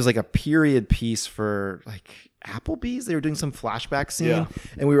it was like a period piece for like Applebee's. They were doing some flashback scene, Yeah.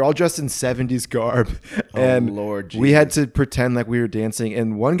 and we were all dressed in 70s garb. And Lord we had to pretend like we were dancing.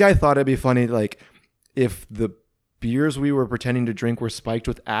 And one guy thought it'd be funny, like if the beers we were pretending to drink were spiked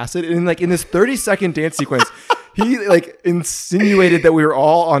with acid. And like in this 30-second dance sequence, he like insinuated that we were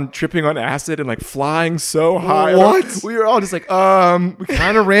all tripping on acid and like flying so high. What? We were all just like, we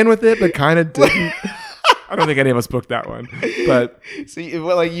kind of ran with it, but kind of didn't. I don't think any of us booked that one, but See,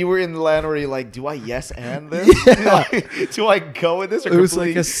 like you were in the land where you're like, do I yes and this? Yeah. Do I go with this? Or it was like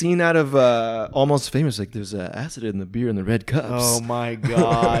completely- a scene out of Almost Famous. Like there's acid in the beer in the red cups. Oh my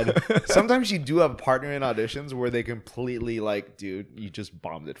God. Sometimes you do have a partner in auditions where they completely like, dude, you just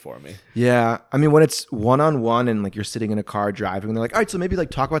bombed it for me. Yeah, I mean when it's one-on-one and like you're sitting in a car driving, and they're like, all right, so maybe like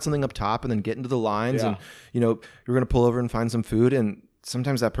talk about something up top and then get into the lines, Yeah. and you're gonna pull over and find some food, and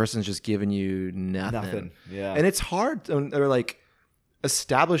sometimes that person's just giving you Nothing. Yeah. and it's hard. Or like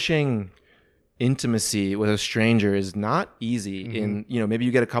establishing intimacy with a stranger is not easy. In maybe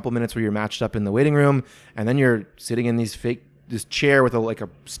you get a couple minutes where you're matched up in the waiting room, and then you're sitting in this chair with a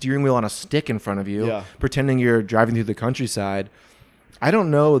steering wheel on a stick in front of you, Yeah. pretending you're driving through the countryside. I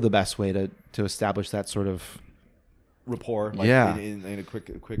don't know the best way to establish that sort of rapport, like Yeah. in a quick,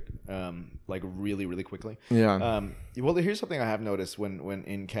 like really, really quickly. Yeah. Well, here's something I have noticed when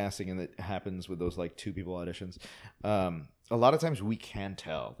in casting, and it happens with those like 2 people auditions. A lot of times we can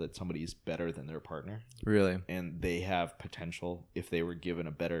tell that somebody is better than their partner, really. and they have potential if they were given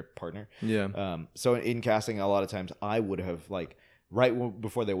a better partner. Yeah. So in casting, a lot of times I would have like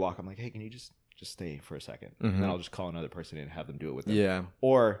before they walk, I'm like, hey, can you just stay for a second, and then I'll just call another person in and have them do it with them. Yeah.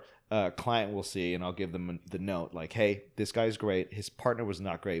 Or a client will see, and I'll give them the note like, hey, this guy's great. His partner was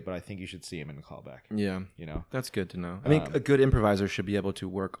not great, but I think you should see him in the callback. Yeah. That's good to know. I mean, a good improviser should be able to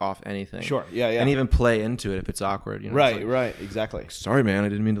work off anything. Sure. Yeah. And even play into it if it's awkward. It's Right. like, Right. Exactly. sorry, man, I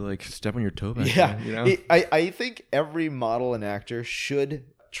didn't mean to like step on your toe back Yeah. there, I think every model and actor should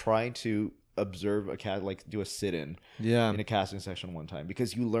try to observe like do a sit-in Yeah. in a casting session one time,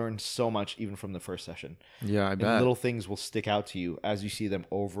 because you learn so much even from the first session. Yeah, I And bet. little things will stick out to you as you see them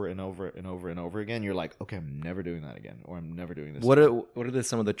over and over and over and over again. You're like, okay, I'm never doing that again, or I'm never doing this. What are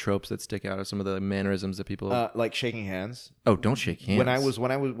some of the tropes that stick out, or some of the mannerisms that people? Like shaking hands. Oh, don't shake hands.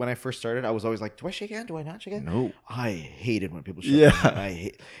 When I first started, I was always like, do I shake hand? Do I not shake hand? No. I hated when people shook Yeah. my hand. I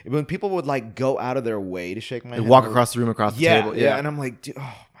hate when people would like go out of their way to shake my They hand. walk across the room, across the Yeah, table. yeah, and I'm like, dude, oh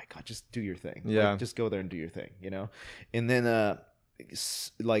my God, just do your thing. Yeah. Like, just go there and do your thing, And then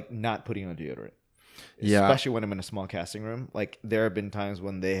like not putting on deodorant. Yeah. Especially when I'm in a small casting room. Like there have been times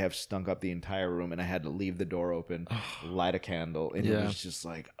when they have stunk up the entire room and I had to leave the door open, light a candle, and it Yeah. was just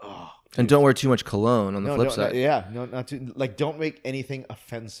like, oh, And don't wear too much cologne on the flip side. Not to like. Don't make anything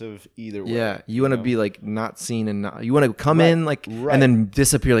offensive either way. Yeah, you want to be like not seen and not. You want to come in like right. and then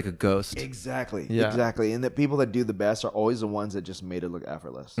disappear like a ghost. Exactly. Yeah. Exactly. And the people that do the best are always the ones that just made it look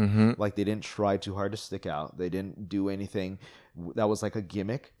effortless. Mm-hmm. Like they didn't try too hard to stick out. They didn't do anything that was like a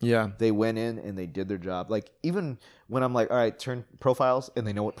gimmick. Yeah. They went in and they did their job. Like even when I'm like, all right, turn profiles, and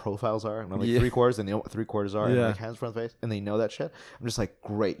they know what profiles are, and I'm like 3/4, and they know what 3/4 are, and like hands front face, and they know that shit. I'm just like,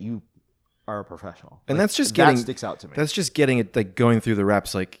 great, you are a professional. And like, that's just getting that sticks out to me. That's just getting it like going through the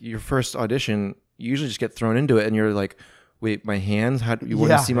reps. Like your first audition, you usually just get thrown into it, and you're like, wait, my hands? How do you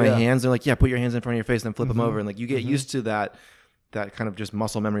want to see my hands? They're like, yeah, put your hands in front of your face, and then flip them over, and like you get used to that kind of just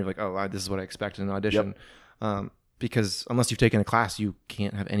muscle memory of like, oh, this is what I expect in an audition. Because unless you've taken a class, you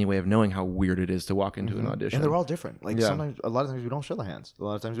can't have any way of knowing how weird it is to walk into an audition. And they're all different. Like sometimes, a lot of times we don't show the hands. A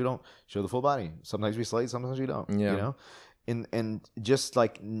lot of times we don't show the full body. Sometimes we slate. Sometimes we don't. Yeah. You know, and just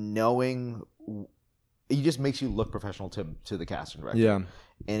like knowing, it just makes you look professional to the casting director. Yeah.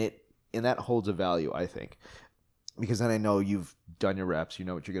 And that holds a value, I think, because then I know you've done your reps. You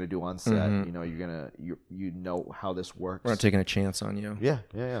know what you're gonna do on set. You know you know how this works. We're not taking a chance on you. Yeah.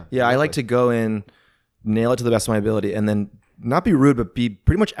 Yeah, I like to go in, nail it to the best of my ability, and then not be rude, but be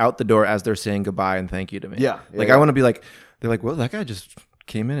pretty much out the door as they're saying goodbye and thank you to me. I want to be like, they're like, well, that guy just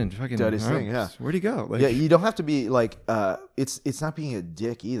came in and fucking did his thing. Yeah, where'd he go? Like, yeah, you don't have to be like, it's not being a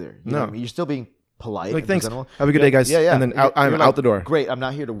dick either. You know what I mean? You're still being polite. Like, and thanks. presentable. Have a good day, guys. Yeah. And then I'm like, out the door. Great. I'm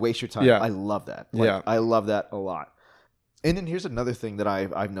not here to waste your time. Yeah. I love that. I love that a lot. And then here's another thing that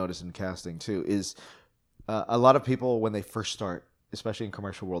I've noticed in casting too is a lot of people when they first start, especially in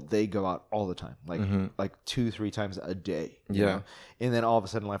commercial world, they go out all the time, like 2-3 times a day. You know? And then all of a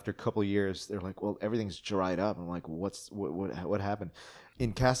sudden, after a couple of years, they're like, "Well, everything's dried up." I'm like, what happened?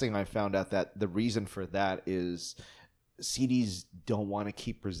 In casting, I found out that the reason for that is CDs don't want to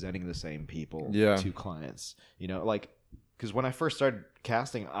keep presenting the same people to clients. You know, like because when I first started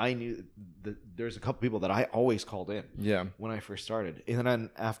casting, I knew that there's a couple people that I always called in. Yeah. When I first started, and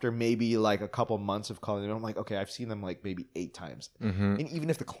then after maybe like a couple months of calling them, I'm like, okay, I've seen them like maybe 8 times, and even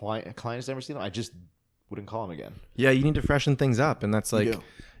if the client has never seen them, I just wouldn't call them again. Yeah, you need to freshen things up, and that's like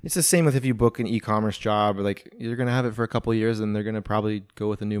it's the same with if you book an e-commerce job. Like you're gonna have it for a couple of years, and they're gonna probably go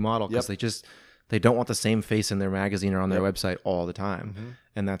with a new model because they don't want the same face in their magazine or on their website all the time,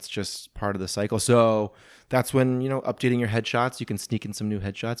 and that's just part of the cycle. So that's when updating your headshots. You can sneak in some new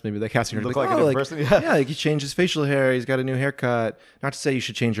headshots. Maybe the casting look like a different person. Yeah, like he changed his facial hair. He's got a new haircut. Not to say you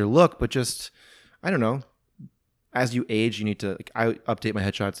should change your look, but just I don't know. As you age, you need to. Like, I update my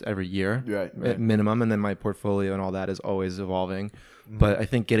headshots every year at minimum, and then my portfolio and all that is always evolving. But I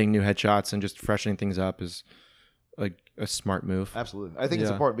think getting new headshots and just freshening things up is a smart move. Absolutely, I think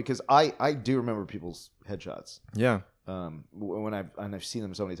it's important because I do remember people's headshots. Yeah. When I've seen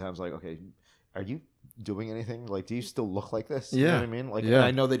them so many times, like, okay, are you doing anything? Like, do you still look like this? Yeah. You know what I mean? Like, and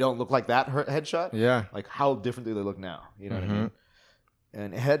I know they don't look like that headshot. Yeah. Like, how different do they look now? You know what I mean?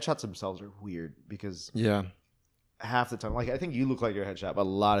 And headshots themselves are weird because half the time, like, I think you look like your headshot, but a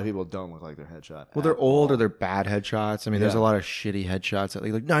lot of people don't look like their headshot. Well, they're old or they're bad headshots. I mean, there's a lot of shitty headshots that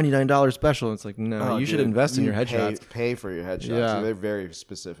like $99 special. It's like, no, you should invest in your headshots. Pay for your headshots. Yeah. They're very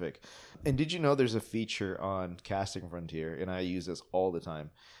specific. And did you know there's a feature on Casting Frontier, and I use this all the time,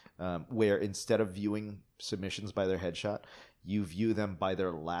 where instead of viewing submissions by their headshot, you view them by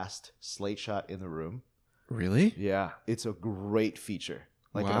their last slate shot in the room. Really? Yeah. It's a great feature.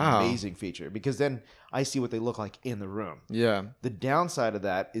 Like an amazing feature, because then I see what they look like in the room. Yeah. The downside of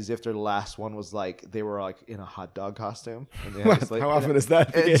that is if their last one was like they were like in a hot dog costume. And they had How often is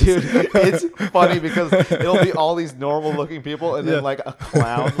that? Dude, it's funny because it'll be all these normal looking people and then like a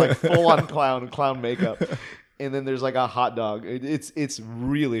clown, like full on clown makeup, and then there's like a hot dog. It's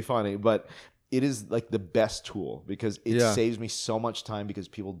really funny, but it is like the best tool because it saves me so much time because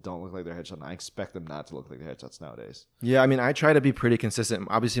people don't look like their headshot. And I expect them not to look like their headshots nowadays. Yeah, I mean, I try to be pretty consistent.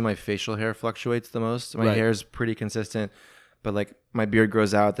 Obviously, my facial hair fluctuates the most. My hair is pretty consistent, but like my beard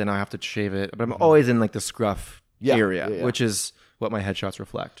grows out, then I have to shave it. But I'm always in like the scruff area, which is what my headshots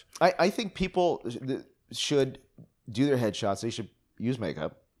reflect. I think people should do their headshots. They should use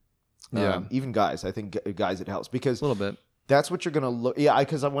makeup. Even guys. I think guys, it helps because a little bit. That's what you're gonna look. Yeah,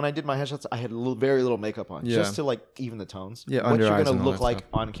 because when I did my headshots, I had very little makeup on, just to like even the tones. Yeah, what under you're eyes gonna and all look that like stuff.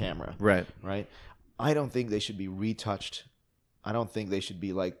 on camera. Right. Right. I don't think they should be retouched. I don't think they should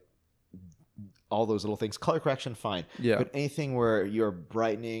be like all those little things. Color correction, fine. Yeah. But anything where you're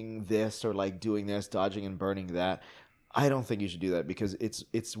brightening this or like doing this, dodging and burning that, I don't think you should do that because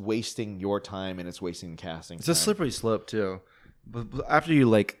it's wasting your time and it's wasting casting. It's a slippery slope too. But after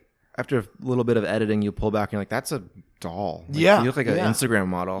a little bit of editing, you pull back and you're like, that's a doll. Like, Yeah, you look like an yeah. Instagram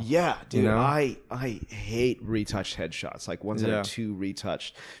model. Yeah, dude. You know? I hate retouched headshots, like ones that Yeah. are too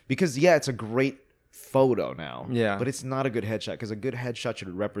retouched. Because it's a great photo now. Yeah. But it's not a good headshot because a good headshot should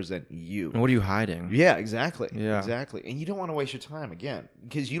represent you. And what are you hiding? Yeah, exactly. Yeah. Exactly. And you don't want to waste your time again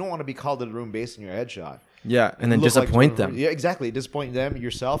because you don't want to be called to the room based on your headshot. Yeah, and then Look like disappoint total- them. Yeah, exactly. Disappoint them,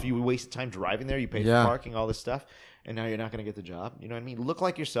 yourself. You wasted time driving there. You paid Yeah. for parking, all this stuff, and now you're not going to get the job. You know what I mean? Look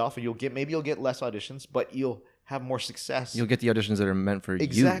like yourself, and maybe you'll get less auditions, but you'll have more success. You'll get the auditions that are meant for you.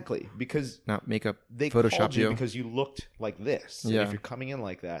 Exactly, because Not makeup, they Photoshop called you you. because you looked like this. So Yeah. if you're coming in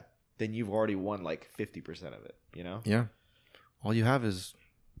like that, then you've already won like 50% of it. You know? Yeah. All you have is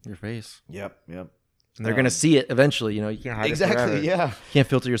your face. Yep. And they're going to see it eventually. You know, you can't hide it forever. Exactly. Yeah. You can't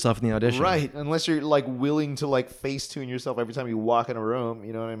filter yourself in the audition. Right. Unless you're like willing to like Facetune yourself every time you walk in a room.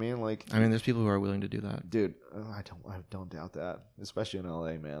 You know what I mean? Like, I mean, there's people who are willing to do that. dude, I don't doubt that. Especially in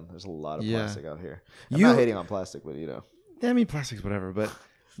LA, man. There's a lot of Yeah. plastic out here. I'm You- not hating on plastic, but you know. Yeah, I mean, plastic's whatever, but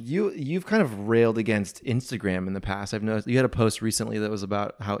you've kind of railed against Instagram in the past. I've noticed you had a post recently that was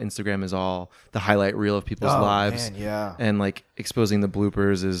about how Instagram is all the highlight reel of people's lives. Man, yeah. And like exposing the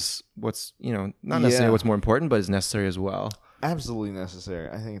bloopers is what's, not necessarily Yeah. what's more important, but is necessary as well. Absolutely necessary.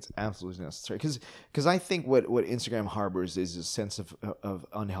 I think it's absolutely necessary because I think what Instagram harbors is a sense of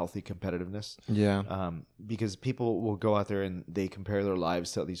unhealthy competitiveness. Yeah. Because people will go out there and they compare their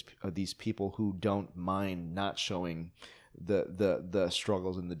lives to these people who don't mind not showing the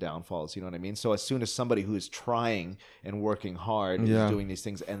struggles and the downfalls. You know what I mean? So as soon as somebody who is trying and working hard Yeah. is doing these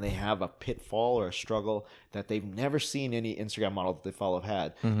things and they have a pitfall or a struggle that they've never seen any Instagram model that they follow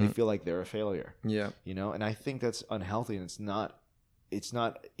had, they feel like they're a failure. Yeah. You know, and I think that's unhealthy and it's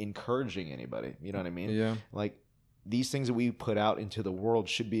not encouraging anybody. You know what I mean? Yeah. Like these things that we put out into the world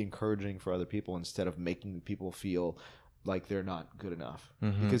should be encouraging for other people instead of making people feel like they're not good enough.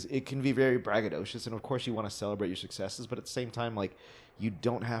 Because it can be very braggadocious, and of course you want to celebrate your successes, but at the same time, like, you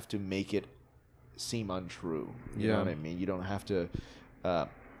don't have to make it seem untrue. You know Yeah. what I mean? You don't have to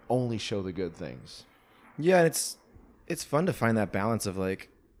only show the good things. Yeah, and it's fun to find that balance of like,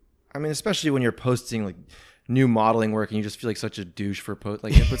 I mean, especially when you're posting like new modeling work and you just feel like such a douche for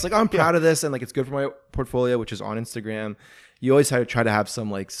like it's like, oh, I'm proud of this and like it's good for my portfolio, which is on Instagram. You always try to have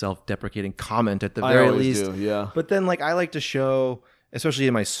some like self-deprecating comment at the very least. yeah. But then like I like to show, especially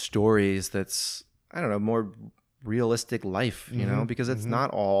in my stories, that's, I don't know, more realistic life, you know, because it's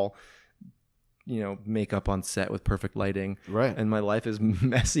not all, makeup on set with perfect lighting. Right. And my life is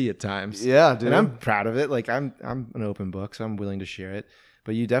messy at times. Yeah, dude. And I'm proud of it. Like I'm an open book, so I'm willing to share it.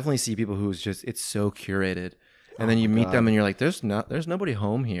 But you definitely see people who's just, it's so curated. And then you meet them and you're like, there's nobody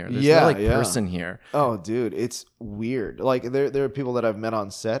home here. There's no like person here. Oh, dude, it's weird. Like there are people that I've met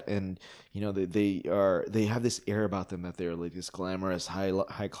on set, and they have this air about them that they're like this glamorous,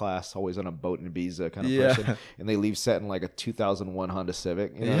 high class, always on a boat in Ibiza kind of person, and they leave set in like a 2001 Honda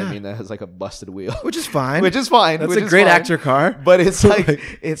Civic. You know what I mean? That has like a busted wheel, Which is fine. which is fine. That's which a is great fine. actor car. But it's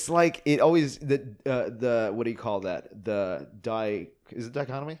like it always the what do you call that? Is it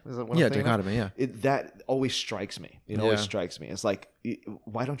dichotomy? Is that what Yeah, I'm thinking of? dichotomy, yeah. That always strikes me. It always Yeah. strikes me. It's like,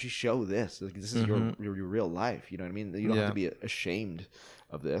 why don't you show this? Like, this is your real life. You know what I mean? You don't have to be ashamed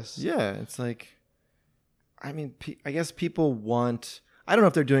of this. Yeah, it's like, I mean, I guess people want, I don't know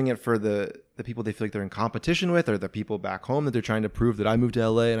if they're doing it for the people they feel like they're in competition with, or the people back home that they're trying to prove that I moved to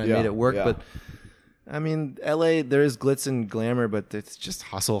LA and I made it work. Yeah. But I mean, LA, there is glitz and glamour, but it's just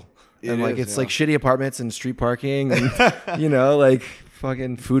hustle. And It like, is, it's yeah. like shitty apartments and street parking and, like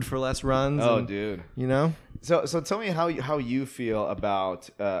fucking food for less runs. Oh, and, dude. So So tell me how you feel about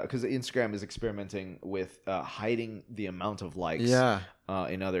because Instagram is experimenting with hiding the amount of likes. Yeah.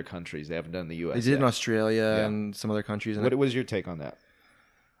 In other countries, they haven't done in the U.S. they did in yet. Australia Yeah. and some other countries. And What was your take on that?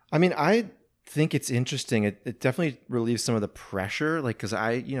 I mean, I think it's interesting. It definitely relieves some of the pressure, like, because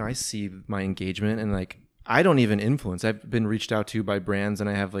I see my engagement and like I don't even influence. I've been reached out to by brands and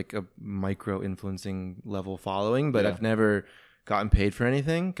I have like a micro influencing level following, but Yeah. I've never gotten paid for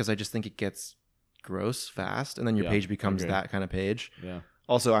anything because I just think it gets gross fast, and then your Yeah, page becomes agree. that kind of page. Yeah.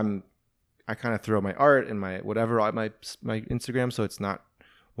 Also, I kind of throw my art and my whatever on my Instagram, so it's not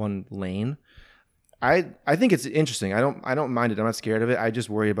one lane. I think it's interesting. I don't mind it. I'm not scared of it. I just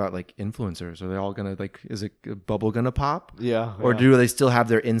worry about like influencers. Are they all gonna like? Is a bubble gonna pop? Yeah. Or do they still have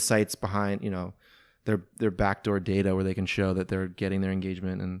their insights behind their backdoor data where they can show that they're getting their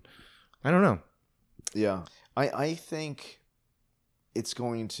engagement? And I don't know. Yeah. I think it's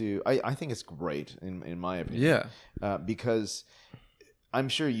going to. I think it's great in my opinion. Yeah. Because I'm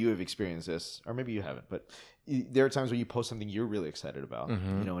sure you have experienced this, or maybe you haven't, but there are times where you post something you're really excited about,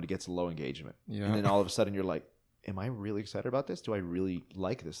 and it gets low engagement, Yeah. and then all of a sudden you're like, am I really excited about this? Do I really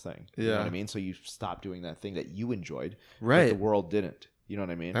like this thing? You know Yeah. what I mean? So you stop doing that thing that you enjoyed, but Right. the world didn't. You know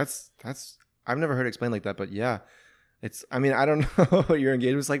what I mean? That's I've never heard it explained like that, but yeah. I mean, I don't know what your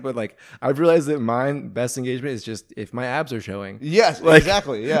engagement's like, but like I've realized that mine best engagement is just if my abs are showing. Yes, Like,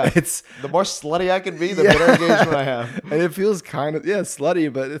 exactly. Yeah. It's The more slutty I can be, the Yeah. better engagement I have. and it feels kind of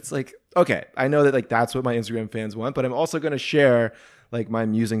slutty, but it's like okay, I know that like that's what my Instagram fans want, but I'm also going to share like my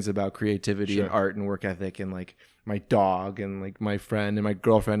musings about creativity and Sure. art and work ethic and like my dog and like my friend and my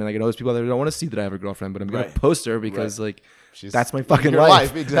girlfriend and like I know there's people that don't want to see that I have a girlfriend, but I'm going Right. to post her because like She's that's my fucking your life. life,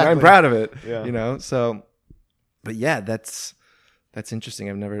 And I'm exactly. proud of it. Yeah. You know, so but yeah, that's interesting.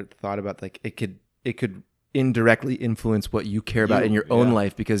 I've never thought about like it could indirectly influence what you care about You, in your own yeah.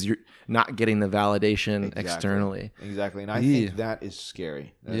 life because you're not getting the validation Exactly. externally. Exactly. And I Yeah. think that is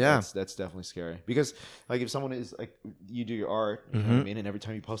scary. Yeah. That's definitely scary. Because like if someone is like you do your art, you know what I mean, and every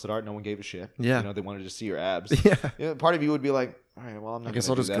time you posted art, no one gave a shit. Mm-hmm. Yeah. You know, they wanted to see your abs. Yeah. You know, part of you would be like, all right, well I'm not I guess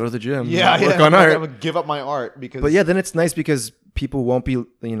gonna I'll do just that. go to the gym. Yeah, and work yeah, on I'm art. gonna give up my art because But yeah, then it's nice because people won't be,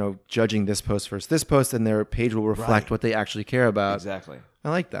 judging this post versus this post, and their page will reflect Right. what they actually care about. exactly. I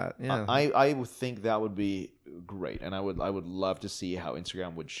like that. Yeah. I would think that would be great, and I would love to see how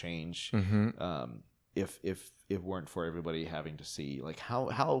Instagram would change if it weren't for everybody having to see like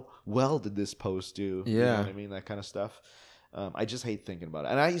how well did this post do? You know Yeah. what I mean, that kind of stuff. I just hate thinking about it,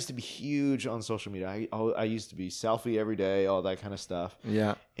 and I used to be huge on social media. I used to be selfie every day, all that kind of stuff.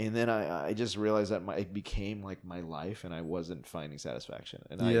 Yeah. And then I just realized that it became like my life, and I wasn't finding satisfaction.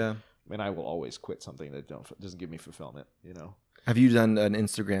 And Yeah. I will always quit something that doesn't give me fulfillment. You know. Have you done an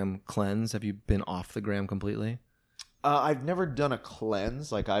Instagram cleanse? Have you been off the gram completely? I've never done a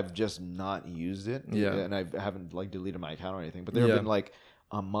cleanse. Like I've just not used it. Yeah. And I haven't like deleted my account or anything. But there Yeah. have been like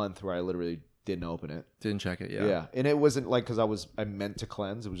a month where I literally didn't open it. Didn't check it. Yeah. Yeah. And it wasn't like because I meant to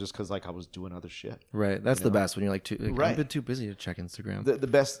cleanse. It was just because like I was doing other shit. Right. That's You the know? best when you're like, I've Right. been too busy to check Instagram.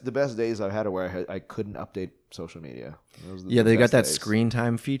 The best days I've had are where I couldn't update social media. Those are Yeah, the they got best that days. screen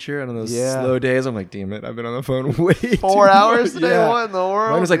time feature, and on those Yeah. slow days, I'm like, damn it, I've been on the phone way 4 too hours much. today. Yeah. What in the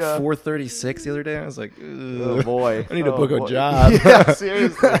world? Mine was like Yeah. 4:36 the other day. I was like, Oh ugh. boy, I need to Oh, book a boy. job. Yeah,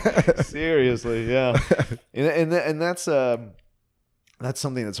 seriously, yeah. And that's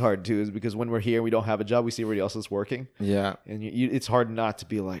something that's hard too, is because when we're here, we don't have a job. We see everybody else is working, Yeah. and it's hard not to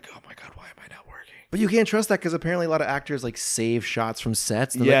be like, oh my god, why am I not working? But you can't trust that because apparently a lot of actors like save shots from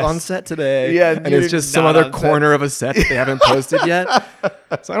sets. They're Yes. like on set today. Yeah, and you're it's just some not other on set. corner of a set that they haven't posted yet.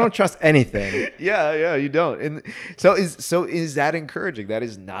 So I don't trust anything. Yeah, you don't. And so is that encouraging? That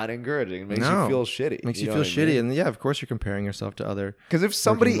is not encouraging. It makes No. you feel shitty. It makes you feel shitty. And yeah, of course you're comparing yourself to other. Because if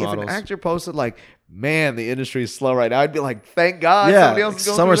an models. actor posted like, man, the industry is slow right now, I'd be like, thank God somebody Yeah, else is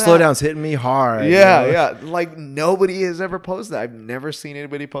going summer through that. slowdown's hitting me hard. Yeah, you know? yeah. Like nobody has ever posted that. I've never seen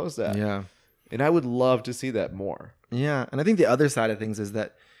anybody post that. Yeah. And I would love to see that more. Yeah. And I think the other side of things is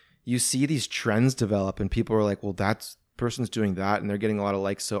that you see these trends develop and people are like, well, that's person's doing that and they're getting a lot of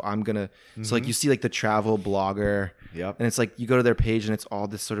likes. So I'm going to, so like you see like the travel blogger Yep. and it's like you go to their page and it's all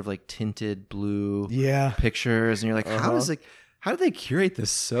this sort of like tinted blue Yeah. pictures. And you're like, Uh-huh. how do they curate this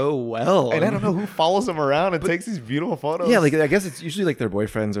so well? And I don't know who follows them around and takes these beautiful photos. Yeah. Like I guess it's usually like their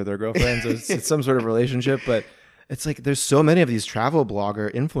boyfriends or their girlfriends. Or it's some sort of relationship, but it's like, there's so many of these travel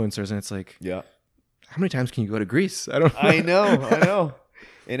blogger influencers and it's like, yeah. how many times can you go to Greece? I don't know. I know.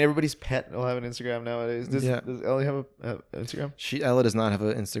 And everybody's pet will have an Instagram nowadays. Does Ellie have an Instagram? Ella does not have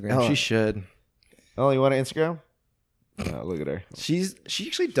an Instagram. Ella. She should. Ellie, you want an Instagram? Oh, look at her. She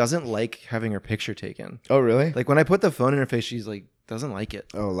actually doesn't like having her picture taken. Oh, really? Like when I put the phone in her face, she's like doesn't like it.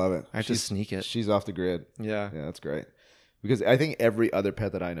 Oh, love it. I have to sneak it. She's off the grid. Yeah. Yeah, that's great. Because I think every other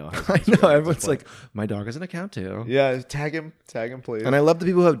pet that I know has an I Instagram know. at this Everyone's point. like, my dog has an account too. yeah, tag him, please. And I love the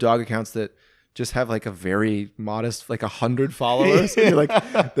people who have dog accounts that just have like a very modest, like 100 followers. And you're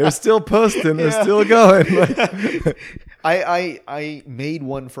like, they're still posting, they're Yeah. still going. Like, I made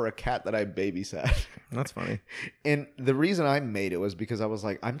one for a cat that I babysat. that's funny. And the reason I made it was because I was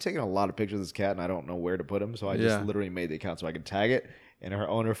like, I'm taking a lot of pictures of this cat and I don't know where to put them. So I just Yeah. literally made the account so I could tag it. And her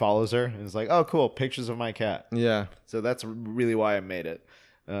owner follows her and is like, oh, cool, pictures of my cat. Yeah. So that's really why I made it.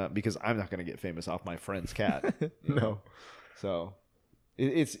 Because I'm not going to get famous off my friend's cat. you know? So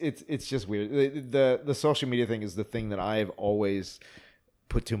it's just weird. The social media thing is the thing that I've always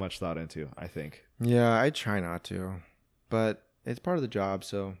put too much thought into, I think. Yeah, I try not to, but it's part of the job,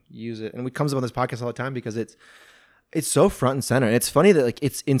 so use it. And it comes up on this podcast all the time because it's so front and center. And it's funny that like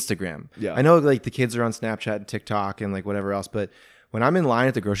it's Instagram. Yeah. I know like the kids are on Snapchat and TikTok and like whatever else, but when I'm in line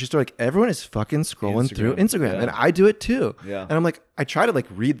at the grocery store, like everyone is fucking scrolling through Instagram, Yeah. and I do it too. Yeah. And I'm like, I try to like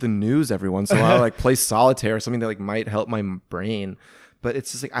read the news every once in a while, like play solitaire or something that like might help my brain. but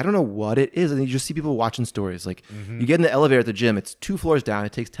it's just like, I don't know what it is. And you just see people watching stories. Like Mm-hmm. you get in the elevator at the gym, it's 2 floors down.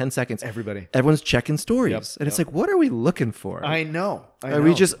 It takes 10 seconds. Everyone's checking stories. Yep, And it's like, what are we looking for? I know. Are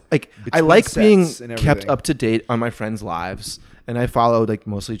we just like, I Between like being sets and kept everything. up to date on my friends' lives. And I follow like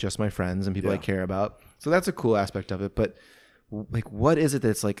mostly just my friends and people I Yeah. care about. So that's a cool aspect of it. But like, what is it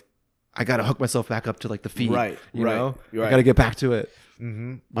that's like, I got to hook myself back up to like the feed. Right, You right, know? I right. got to get back to it.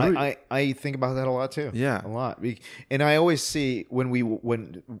 Mm-hmm. What do we- I think about that a lot too. Yeah. a lot. And I always see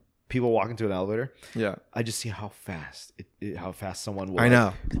when people walk into an elevator, Yeah. I just see how fast how fast someone will. I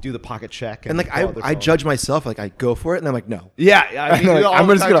know. like, do the pocket check And like, pull out their I phone. judge myself. Like I go for it and I'm like, no. Yeah, I mean,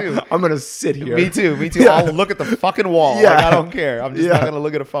 I'm gonna sit here. Me too. Yeah. I'll look at the fucking wall. Yeah. Like, I don't care. I'm just Yeah. not gonna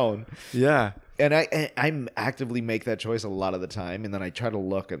look at a phone. Yeah. And I actively make that choice a lot of the time, and then I try to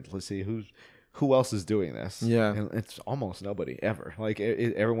look and let's see who else is doing this. Yeah. and it's almost nobody ever. Like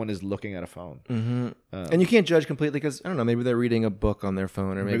everyone is looking at a phone. Mm-hmm. And you can't judge completely because I don't know. Maybe they're reading a book on their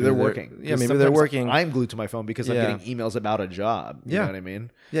phone, or Maybe they're working. Yeah, 'Cause maybe they're sometimes working. I'm glued to my phone because I'm Yeah. getting emails about a job. You Yeah. know what I mean?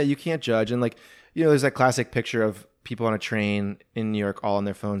 Yeah, you can't judge. And like, you know, there's that classic picture of people on a train in New York all on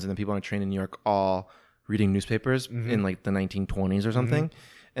their phones, and then people on a train in New York all reading newspapers in like the 1920s or something.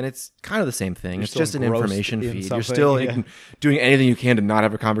 And it's kind of the same thing. You're It's still just an engrossed information in feed. You're something, still yeah. doing anything you can to not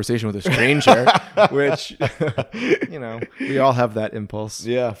have a conversation with a stranger, which, you know, we all have that impulse.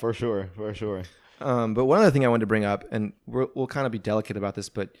 Yeah, for sure, for sure. But one other thing I wanted to bring up, and we'll kind of be delicate about this,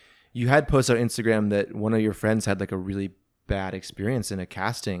 but you had posted on Instagram that one of your friends had like a really bad experience in a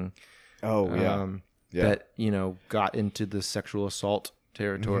casting. Oh yeah. Yeah. That, you know, got into the sexual assault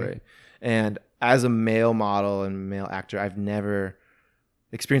territory. Mm-hmm. And as a male model and male actor, I've never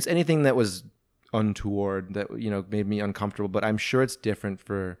experienced anything that was untoward that, you know, made me uncomfortable, but I'm sure it's different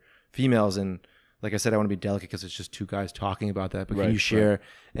for females. And like I said, I want to be delicate because it's just two guys talking about that, but can Right, you share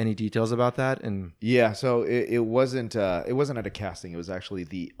any details about that? And Yeah, so it wasn't at a casting. It was actually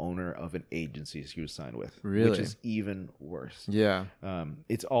the owner of an agency she was signed with, Really? which is even worse. yeah,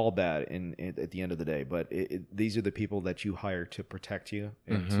 It's all bad at the end of the day, but these are the people that you hire to protect you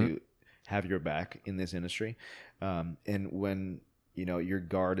and Mm-hmm. to have your back in this industry. And when you know your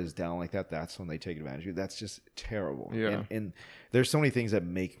guard is down like that, that's when they take advantage of you. That's just terrible. Yeah. And there's so many things that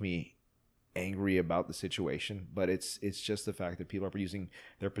make me angry about the situation, but it's just the fact that people are using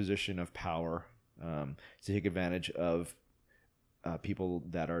their position of power to take advantage of people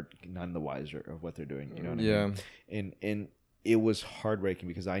that are none the wiser of what they're doing. You know what I mean? And it was heartbreaking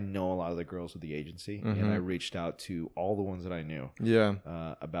because I know a lot of the girls with the agency, and I reached out to all the ones that I knew yeah,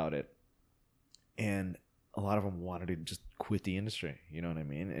 about it, and a lot of them wanted to just quit the industry. You know what I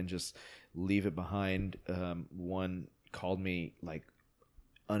mean? And just leave it behind. One called me like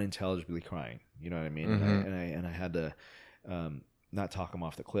unintelligibly crying. You know what I mean? And I had to not talk them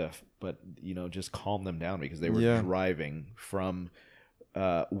off the cliff, but you know, just calm them down because they were driving from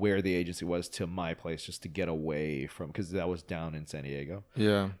where the agency was to my place just to get away from, because that was down in San Diego.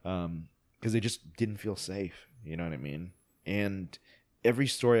 yeah, Because they just didn't feel safe. You know what I mean? And every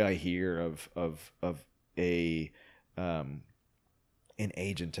story I hear of a an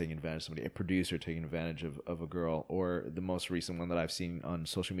agent taking advantage of somebody, a producer taking advantage of a girl, or the most recent one that I've seen on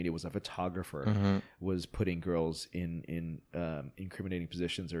social media was a photographer was putting girls in incriminating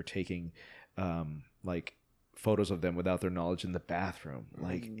positions or taking like photos of them without their knowledge in the bathroom.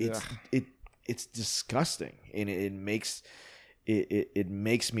 Like it's disgusting, and it makes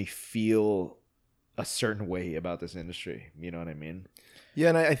me feel a certain way about this industry. You know what I mean? yeah.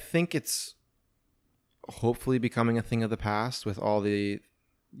 And I think it's hopefully becoming a thing of the past with all the,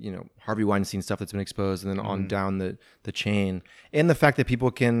 you know, Harvey Weinstein stuff that's been exposed, and then on down the chain, and the fact that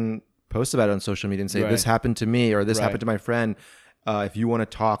people can post about it on social media and say this happened to me or this happened to my friend. If you want to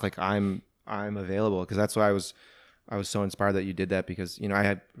talk, like I'm available, because that's why I was so inspired that you did that, because, you know, I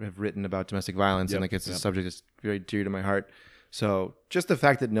have written about domestic violence and like it's a subject that's very dear to my heart. So just the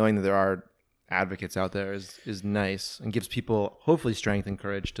fact that knowing that there are advocates out there is nice and gives people hopefully strength and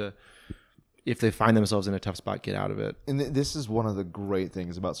courage to, if they find themselves in a tough spot, get out of it. And this is one of the great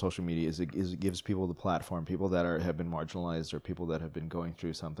things about social media is it gives people the platform, people that have been marginalized or people that have been going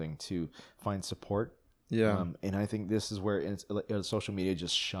through something, to find support. Yeah. And I think this is where social media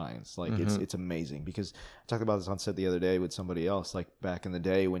just shines. Like it's amazing, because I talked about this on set the other day with somebody else. Like back in the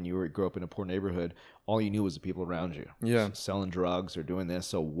day when you grew up in a poor neighborhood, all you knew was the people around you. Yeah. Selling drugs or doing this.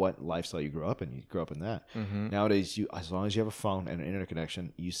 So what lifestyle you grew up in? You grew up in that. Nowadays, as long as you have a phone and an internet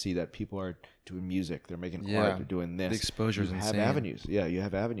connection, you see that people are doing music. They're making art. They're doing this. The exposure is You insane. have avenues. Yeah, you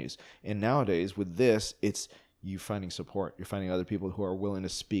have avenues. And nowadays with this, it's you finding support. You're finding other people who are willing to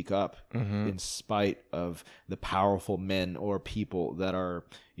speak up in spite of the powerful men or people that are,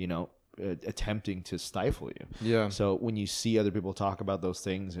 you know, attempting to stifle you. Yeah. So when you see other people talk about those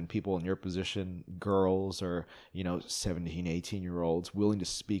things and people in your position, girls or 17, 18-year-olds willing to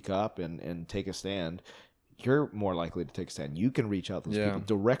speak up and take a stand, you're more likely to take a stand. You can reach out to those people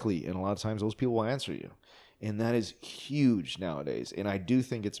directly, and a lot of times those people will answer you. And that is huge nowadays. And I do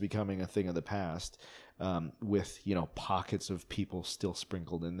think it's becoming a thing of the past, with pockets of people still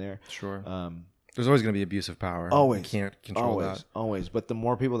sprinkled in there. Sure. There's always going to be abuse of power. Always. You can't control that. Always. But the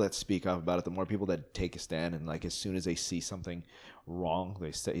more people that speak up about it, the more people that take a stand, and like as soon as they see something wrong,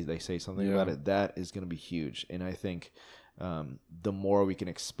 they say something about it. That is going to be huge. And I think the more we can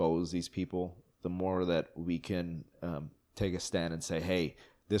expose these people, the more that we can take a stand and say, hey,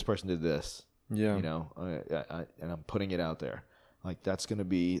 this person did this. Yeah. And I'm putting it out there. Like that's going to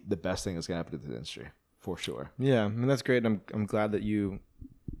be the best thing that's going to happen to the industry for sure. Yeah, I mean that's great. I'm glad that you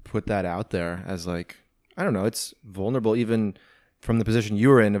put that out there as like, I don't know, it's vulnerable even from the position you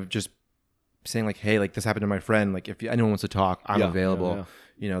were in of just saying like, hey, like this happened to my friend. Like if anyone wants to talk, I'm available.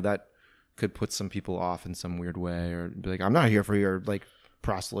 Yeah. That could put some people off in some weird way, or be like, I'm not here for your like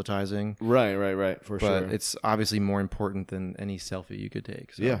proselytizing. Right. For sure. But it's obviously more important than any selfie you could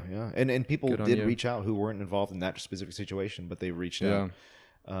take. So. Yeah. And people did reach out who weren't involved in that specific situation, but they reached out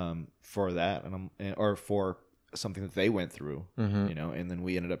for that or for something that they went through, and then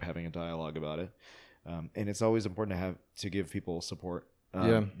we ended up having a dialogue about it. And it's always important to give people support.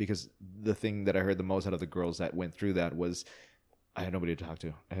 Because the thing that I heard the most out of the girls that went through that was I had nobody to talk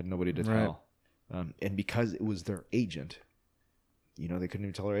to. I had nobody to tell. And because it was their agent, they couldn't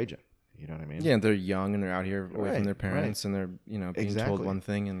even tell their agent. You know what I mean? Yeah, and they're young and they're out here away from their parents and they're, being told one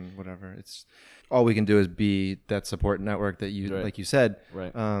thing and whatever. It's all we can do is be that support network that you, like you said.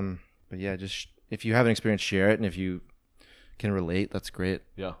 Right. But yeah, just if you have an experience, share it. And if you can relate, that's great.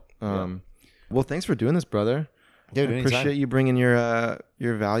 Yeah. Well, thanks for doing this, brother. Dude, I appreciate you bringing your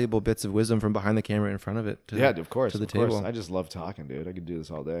valuable bits of wisdom from behind the camera in front of it. To the table. I just love talking, dude. I could do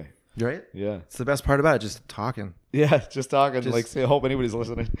this all day. Right? Yeah. It's the best part about it, just talking. Yeah, just talking. I hope anybody's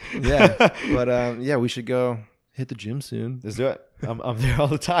listening. Yeah. But we should go hit the gym soon. Let's do it. I'm there all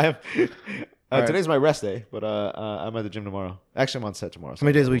the time. Right. Today's my rest day, but I'm at the gym tomorrow. Actually, I'm on set tomorrow. How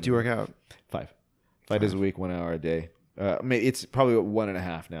many days a week do you work out? 5 days a week, 1 hour a day. It's probably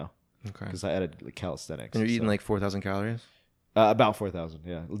 1.5 now. Okay. Because I added calisthenics. And you're eating like 4,000 calories? About 4,000,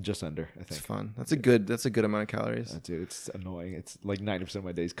 yeah, just under. I think it's fun. That's a good amount of calories. Dude, it's annoying. It's like 90% of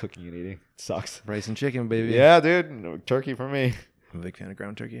my days cooking and eating. It sucks. Rice and chicken, baby. Yeah, dude. No, turkey for me. I'm a big fan of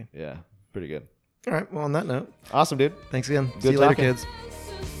ground turkey. Yeah, pretty good. All right. Well, on that note, awesome, dude. Thanks again. Good See you later, talking. kids.